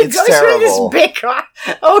terrible. It's goes terrible. With this big,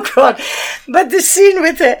 oh god! But the scene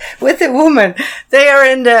with the woman, they are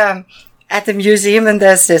at the museum and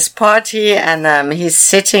there's this party and he's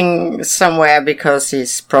sitting somewhere because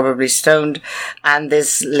he's probably stoned, and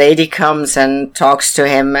this lady comes and talks to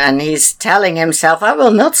him and he's telling himself, I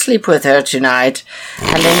will not sleep with her tonight.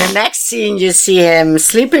 And in the next scene you see him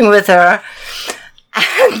sleeping with her.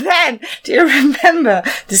 And then, do you remember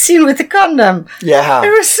the scene with the condom? Yeah. It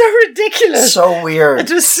was so ridiculous. So weird. It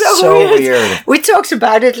was so weird. We talked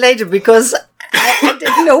about it later because I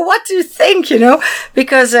didn't know what to think,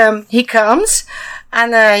 because he comes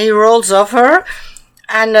and he rolls off her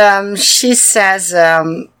and she says,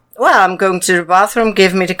 well, I'm going to the bathroom,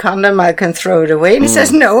 give me the condom, I can throw it away. And he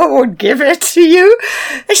says, no, I won't give it to you.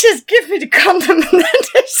 And she says, give me the condom. And then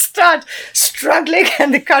they start struggling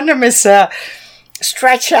and the condom is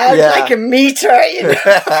stretch out like a meter,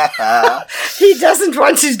 He doesn't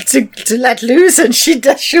want to let loose and she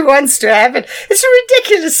wants to have it. It's a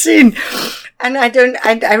ridiculous scene. And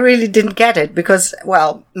I really didn't get it because,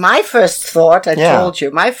 well, my first thought, told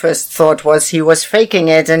you, my first thought was he was faking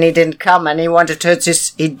it and he didn't come and he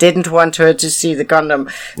didn't want her to see the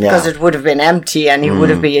condom because it would have been empty and he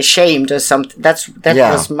would have been ashamed or something. That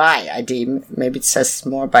was my idea. Maybe it says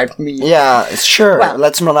more about me. Yeah, sure. Well,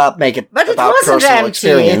 let's not make it about personal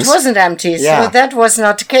experience. It wasn't empty. So that was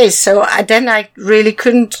not the case. So then I really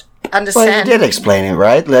couldn't understand. Well, he did explain it,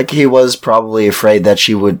 right? Like, he was probably afraid that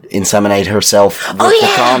she would inseminate herself with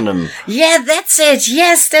the condom. Yeah, that's it.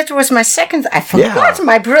 Yes, that was my second. I forgot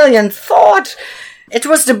my brilliant thought. It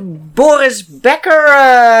was the Boris Becker.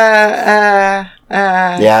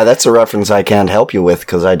 Yeah, that's a reference I can't help you with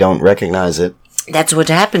because I don't recognize it. That's what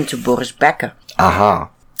happened to Boris Becker.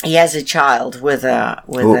 He has a child with a.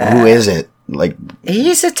 Who is it? Like,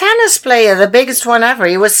 he's a tennis player, the biggest one ever.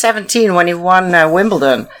 He was 17 when he won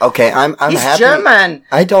Wimbledon. Okay, I'm He's happy. German.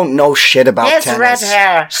 I don't know shit about tennis. He has red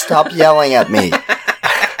hair. Stop yelling at me.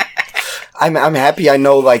 I'm happy I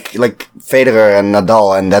know like Federer and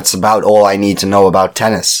Nadal, and that's about all I need to know about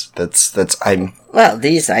tennis. Well,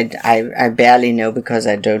 these I barely know because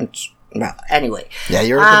I don't. Well, anyway. Yeah,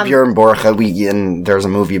 you're the Björn Borg, and there's a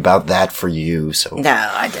movie about that for you. So no,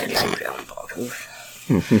 I don't like Björn Borg.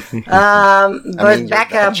 But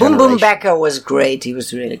Becker, Boom Boom Becker was great. He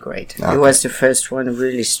was really great. Okay. He was the first one,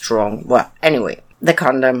 really strong. Well, anyway, the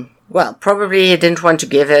condom. Well, probably he didn't want to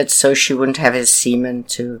give it, so she wouldn't have his semen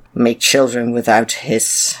to make children without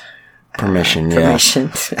his permission,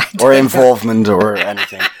 or involvement or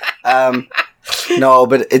anything. No,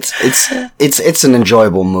 but it's an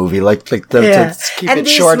enjoyable movie. To keep and it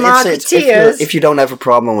short. If you don't have a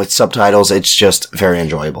problem with subtitles, it's just very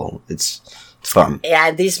enjoyable. It's fun.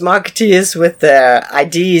 Yeah, these marketeers with their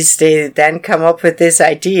IDs, they then come up with this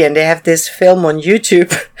ID and they have this film on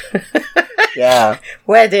YouTube. Yeah.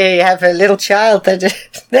 Where they have a little child that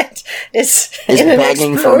is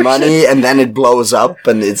begging for money and then it blows up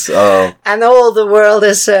and it's and all the world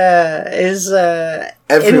is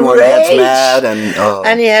everyone enraged. gets mad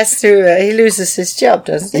and he loses his job,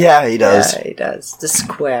 doesn't he? Yeah, he does. Yeah, he does. The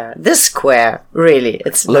Square, really.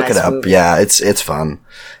 It's a Look nice it up. movie. Yeah, it's fun.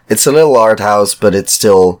 It's a little art house, but it's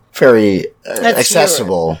still very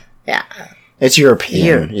accessible. Yeah. It's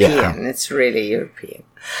European. Yeah. It's really European.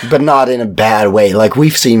 But not in a bad way. Like,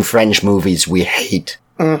 we've seen French movies we hate.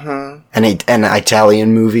 Mm-hmm. And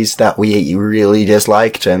Italian movies that we really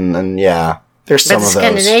disliked, and yeah. There's some of those. But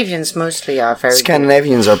Scandinavians mostly are very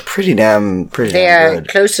Scandinavians good. are pretty damn They are good.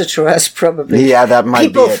 Closer to us, probably. Yeah, that might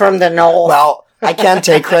People be it. from the north. Well, I can't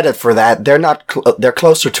take credit for that. They're not. They're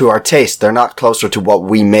closer to our taste. They're not closer to what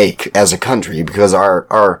we make as a country because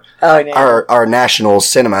our national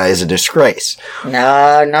cinema is a disgrace.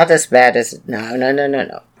 No, not as bad as no.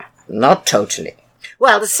 Not totally.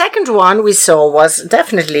 Well, the second one we saw was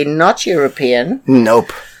definitely not European.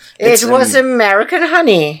 Nope. It was American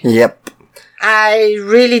Honey. Yep. I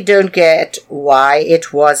really don't get why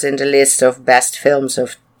it was in the list of best films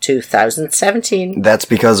of 2017. That's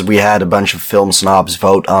because we had a bunch of film snobs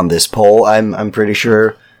vote on this poll, I'm pretty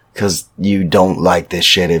sure. Because you don't like this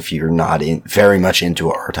shit if you're not very much into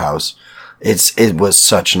art house. It was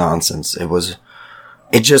such nonsense.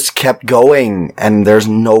 It just kept going, and there's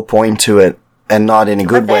no point to it, and not in a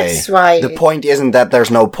good way. That's why the point isn't that there's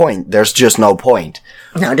no point. There's just no point.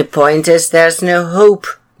 No, the point is there's no hope.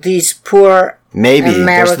 These poor Maybe.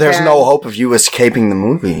 There's no hope of you escaping the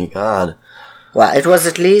movie. God. Well, it was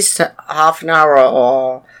at least half an hour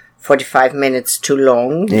or 45 minutes too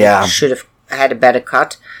long. Yeah. Should have had a better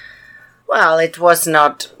cut. Well, it was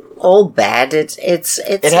not all bad. It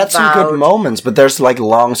had some good moments, but there's like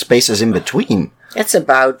long spaces in between. It's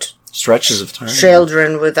about stretches of time.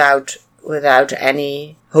 Children without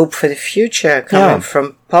any hope for the future, coming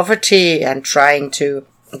from poverty and trying to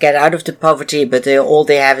get out of the poverty, but all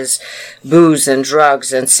they have is booze and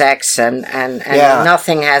drugs and sex and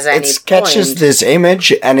nothing has any It sketches this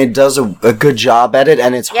image and it does a good job at it,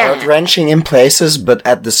 and it's heart-wrenching in places, but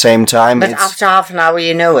at the same time But after half an hour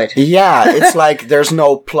you know it. Yeah, it's like there's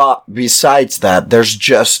no plot besides that. There's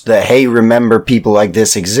just the, hey, remember people like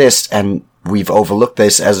this exist and we've overlooked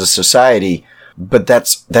this as a society, but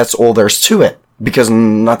that's all there's to it, because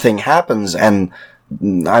nothing happens, and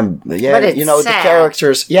but it's the sad.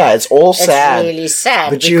 Characters, it's all sad. It's really sad.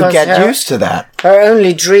 But you get used to that. Her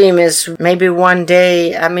only dream is maybe one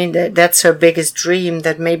day, I mean, that's her biggest dream,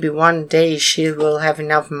 that maybe one day she will have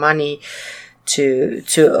enough money to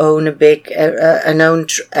own a big,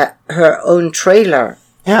 her own trailer.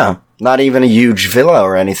 Yeah. Not even a huge villa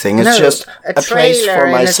or anything. It's just a place for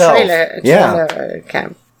myself. A trailer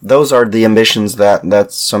camp. Those are the ambitions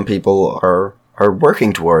that some people are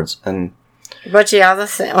working towards. And but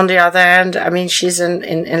on the other hand, I mean, she's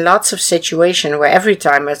in lots of situations where every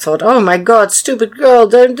time I thought, oh my God, stupid girl,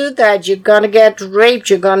 don't do that. You're gonna get raped.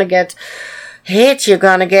 You're gonna get hit. You're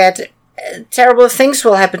gonna get terrible things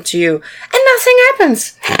will happen to you, and nothing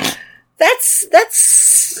happens. That's.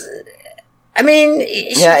 I mean,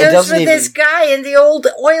 she goes with this guy in the old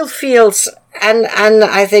oil fields, and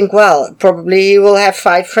I think, well, probably he will have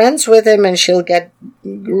 5 friends with him, and she'll get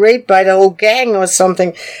raped by the whole gang or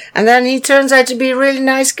something, and then he turns out to be a really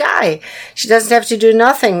nice guy. She doesn't have to do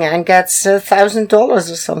nothing and gets $1,000 or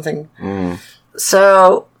something.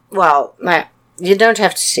 So, well, you don't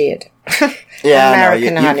have to see it.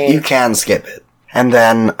 American Honey. You can skip it. And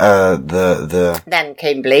then Then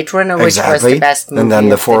came Blade Runner, which was the best movie. And then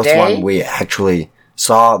the fourth one we actually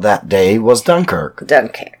saw that day was Dunkirk.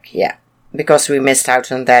 Yeah. Because we missed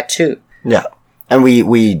out on that too. Yeah. And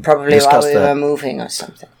we probably while we were moving or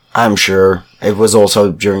something. I'm sure. It was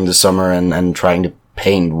also during the summer and trying to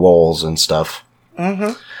paint walls and stuff.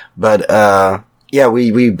 Mm-hmm. But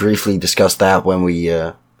we briefly discussed that when we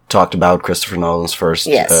talked about Christopher Nolan's first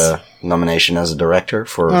nomination as a director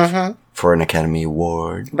for an Academy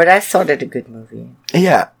Award. But I thought it a good movie.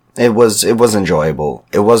 Yeah, it was enjoyable.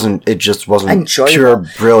 It just wasn't enjoyable. Pure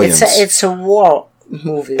brilliance. It's a war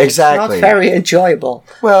movie. Exactly. It's not very enjoyable.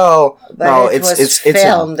 Well, but no, it's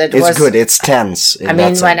filmed. It's good. It's tense. I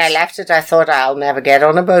mean, when I left it, I thought I'll never get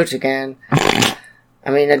on a boat again. I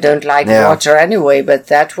mean, I don't like water anyway, but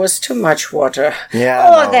that was too much water.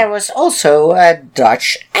 Yeah. There was also a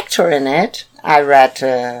Dutch actor in it. I read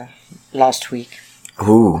last week.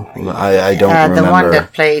 Who? I don't remember. The one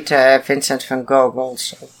that played Vincent van Gogh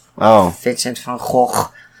also. Oh. Vincent van Gogh.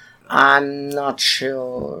 I'm not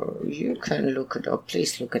sure. You can look it up.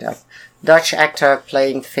 Please look it up. Dutch actor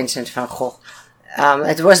playing Vincent van Gogh.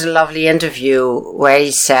 It was a lovely interview where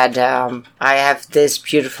he said, I have this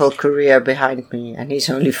beautiful career behind me, and he's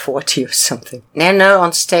only 40 or something. No,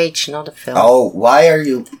 on stage, not a film. Oh, why are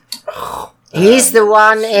you... He's the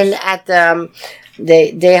one at the...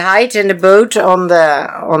 They hide in the boat on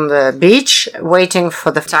the beach, waiting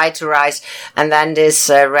for the tide to rise, and then this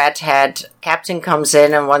redhead captain comes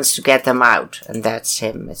in and wants to get them out, and that's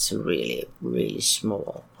him. It's really, really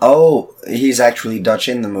small. Oh, he's actually Dutch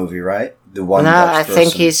in the movie, right? The one. No, Dutch I person.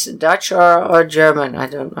 think he's Dutch or German.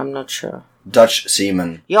 I'm not sure. Dutch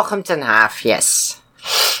seaman. Jochem ten Haaf, yes.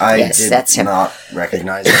 That's him. Not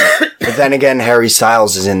recognize him. But then again, Harry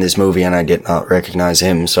Styles is in this movie, and I did not recognize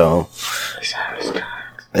him. So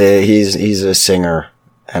he's a singer,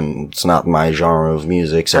 and it's not my genre of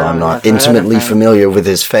music, so I'm not intimately familiar with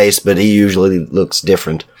his face. But he usually looks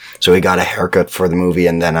different. So he got a haircut for the movie,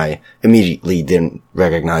 and then I immediately didn't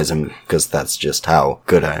recognize him because that's just how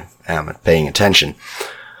good I am at paying attention.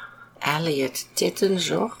 Elliot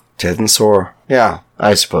Tittenzorg. Tittensour. Yeah,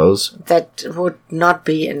 I suppose. That would not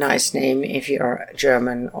be a nice name if you're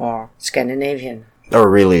German or Scandinavian. Or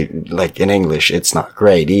really, like in English, it's not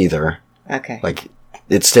great either. Okay. Like,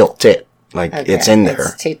 it's still tit. Like, Okay, it's in there.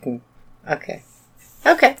 It's Titten. Okay.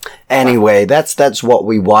 Okay. Anyway, that's what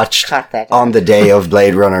we watched Cut that on the day of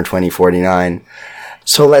Blade Runner 2049.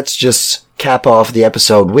 So let's just cap off the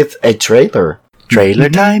episode with a trailer. Trailer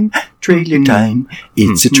time, trailer time.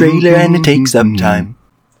 It's a trailer and it takes some time.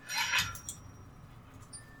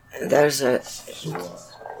 There's a...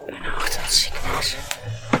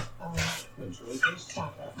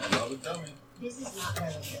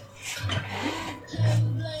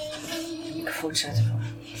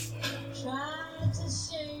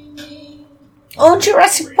 Oh,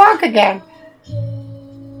 Jurassic Park again.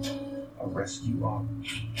 A rescue op.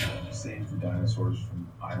 Save the dinosaurs from an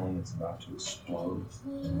island that's about to explode.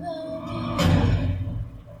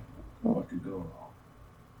 What could go wrong?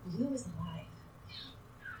 Lou was alive.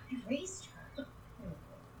 I raised her.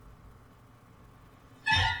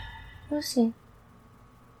 Lucy.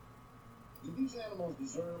 Do these animals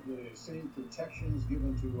deserve the same protections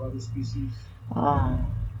given to other species? Oh.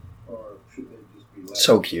 Or should they just be left?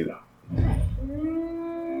 So cute.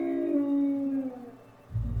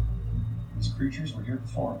 These creatures were here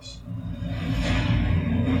before us.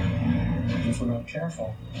 If we're not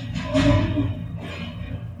careful,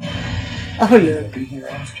 Oh, they'll look. be here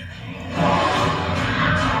after.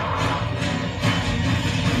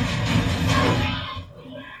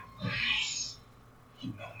 You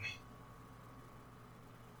know me.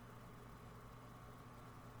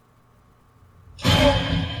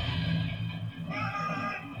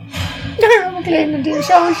 Een kleine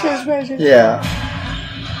dinosaurusjes bij zich. Yeah.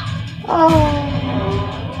 Oh.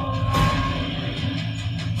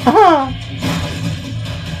 Oh.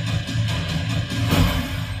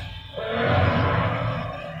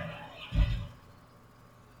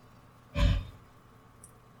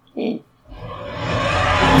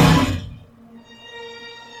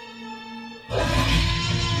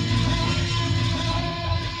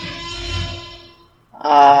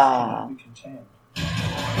 Ah. Be contained.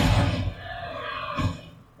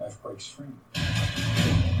 Life breaks free.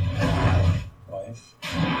 Life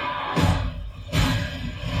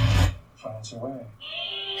finds a way.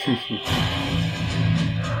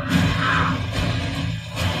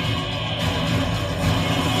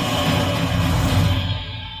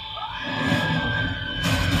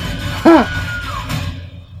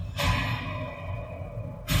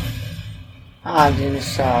 Ah,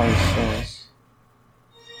 dinosaurs.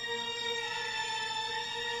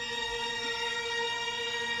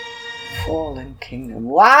 Fallen Kingdom.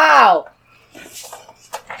 Wow!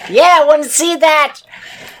 Yeah, I want to see that!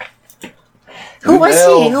 Who was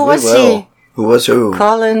he? Who was he? Who was who?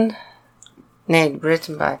 Colin. Nee,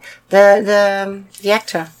 written by the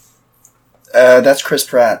actor. That's Chris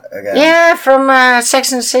Pratt again. Yeah, from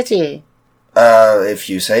Sex and the City. If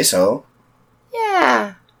you say so.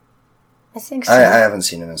 Yeah, I think so. I haven't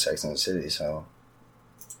seen him in Sex and the City, so.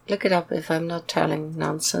 Look it up if I'm not telling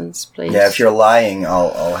nonsense, please. Yeah, if you're lying,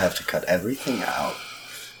 I'll have to cut everything out.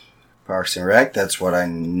 Parks and Rec, that's what I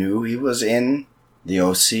knew he was in. The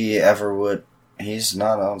OC, Everwood. He's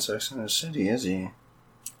not on Sex and the City, is he?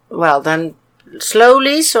 Well, then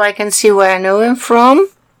slowly, so I can see where I know him from.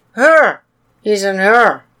 Her. He's in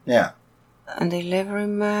Her. Yeah. And Delivery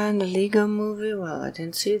Man, the Lego movie. Well, I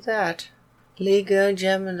didn't see that. Lego,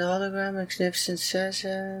 Gem and the Hologram, Magnificent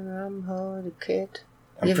Session, Rumho, The Kid.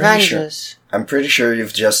 The Avengers. I'm pretty sure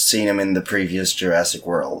you've just seen him in the previous Jurassic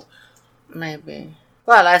World. Maybe.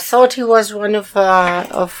 Well, I thought he was one of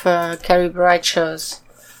Carrie Bradshaw's.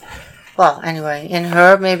 Well, anyway, in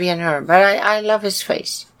Her, maybe in Her. But I love his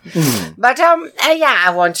face. But yeah,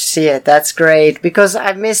 I want to see it. That's great because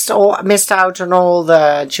I missed out on all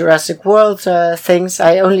the Jurassic World things.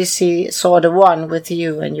 I only saw the one with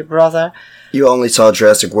you and your brother. You only saw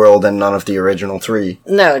Jurassic World and none of the original 3.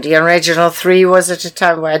 No, the original 3 was at a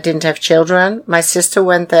time where I didn't have children. My sister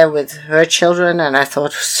went there with her children, and I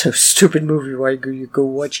thought it was so stupid movie. Why do you go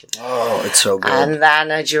watch it? Oh, it's so good. And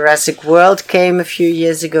then Jurassic World came a few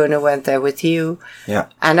years ago, and I went there with you. Yeah.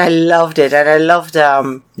 And I loved it, and I loved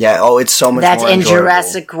yeah. Oh, it's so much that more in enjoyable.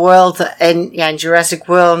 Jurassic World, in Jurassic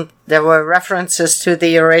World, There were references to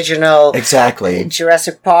the original Exactly.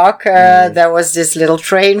 Jurassic Park. There was this little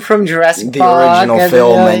train from Jurassic The Park. original and,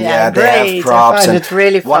 film, and they great. have props. I find And it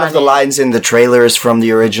really funny. one of the lines in the trailer is from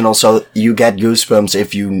the original, so you get goosebumps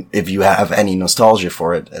if you have any nostalgia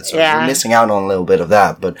for it. So you're missing out on a little bit of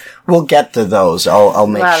that, but we'll get to those. I'll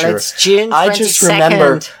make sure. Well, it's June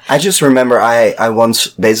 22nd. I just remember I once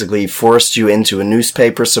basically forced you into a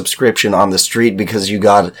newspaper subscription on the street because you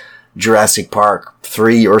got Jurassic Park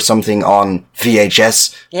 3 or something on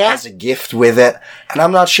VHS as a gift with it. And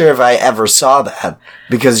I'm not sure if I ever saw that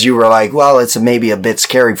because you were like, well, it's maybe a bit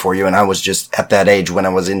scary for you. And I was just at that age when I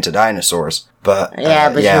was into dinosaurs. But, you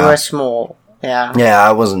were small. Yeah. Yeah,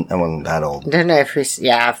 I wasn't that old. I don't know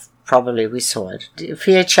if probably we saw it.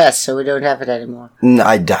 VHS, so we don't have it anymore.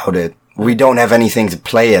 I doubt it. We don't have anything to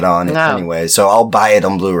play it on anyway, so I'll buy it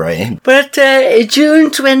on Blu-ray. But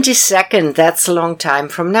June 22nd, that's a long time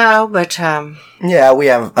from now, but... yeah, we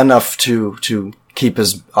have enough to keep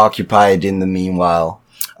us occupied in the meanwhile.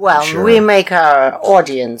 Well, we make our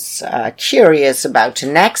audience curious about the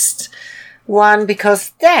next one,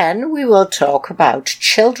 because then we will talk about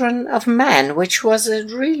Children of Men, which was a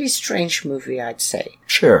really strange movie, I'd say.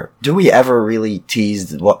 Sure. Do we ever really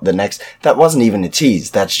tease what the next... That wasn't even a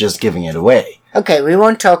tease, that's just giving it away. Okay, we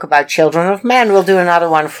won't talk about Children of Men, we'll do another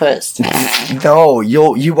one first. No,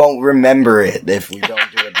 you won't remember it if we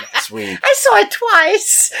don't do it next week. I saw it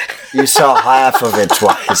twice! You saw half of it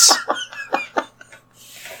twice.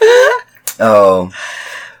 Oh.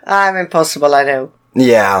 I'm impossible, I know.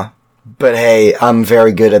 Yeah. But hey, I'm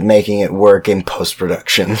very good at making it work in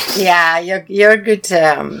post-production. Yeah, you're a good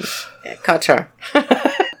cutter.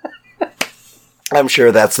 I'm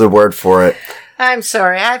sure that's the word for it. I'm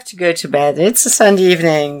sorry, I have to go to bed. It's a Sunday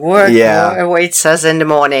evening. Work awaits us in the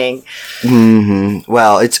morning. Mm-hmm.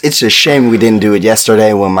 Well, it's a shame we didn't do it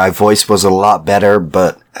yesterday when my voice was a lot better,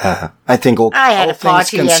 but I think all things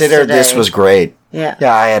considered, this was great. Yeah.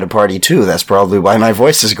 Yeah, I had a party too. That's probably why my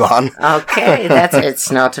voice is gone. Okay,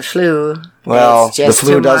 it's not a flu. Well, it's just the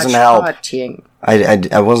flu too doesn't much help. partying.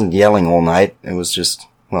 I wasn't yelling all night. It was just,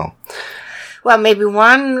 well... Well, maybe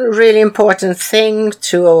one really important thing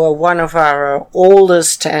to one of our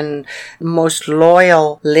oldest and most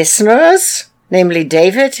loyal listeners, namely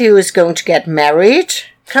David, who is going to get married.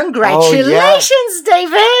 Congratulations,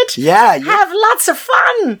 David! Yeah. Have lots of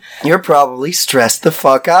fun! You're probably stressed the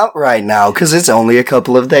fuck out right now, because it's only a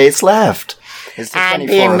couple of days left. It's the and 24th.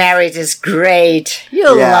 Being married is great.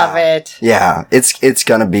 You'll love it. Yeah, it's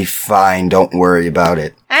gonna be fine. Don't worry about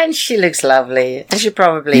it. And she looks lovely. And she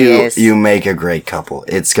probably is. You make a great couple.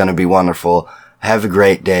 It's gonna be wonderful. Have a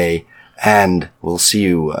great day. And we'll see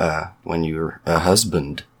you, when you're a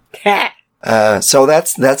husband. So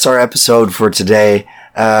that's our episode for today.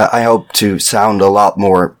 I hope to sound a lot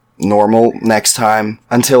more normal next time.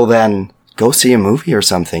 Until then, go see a movie or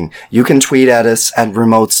something. You can tweet at us at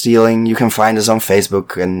Remote Stealing. You can find us on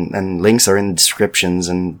Facebook and links are in the descriptions,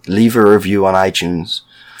 and leave a review on iTunes.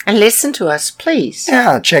 And listen to us, please.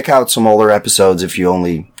 Yeah, check out some older episodes if you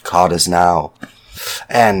only caught us now.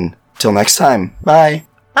 And till next time, bye.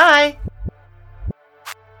 Bye.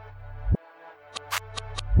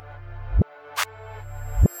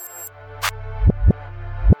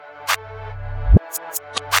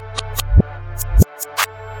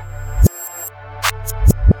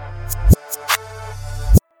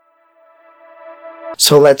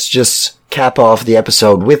 So let's just cap off the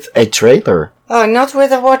episode with a trailer. Oh, not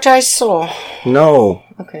with what I saw. No.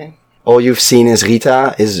 Okay. All you've seen is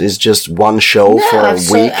Rita is just one show for a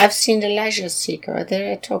week. I've seen The Leisure Seeker.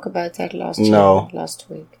 Did I talk about that last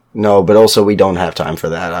week? No, but also we don't have time for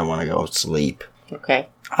that. I want to go sleep. Okay.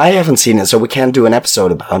 I haven't seen it, so we can't do an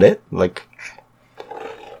episode about it.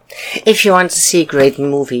 If you want to see a great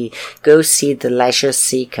movie, go see The Leisure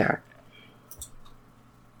Seeker.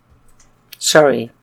 Sorry.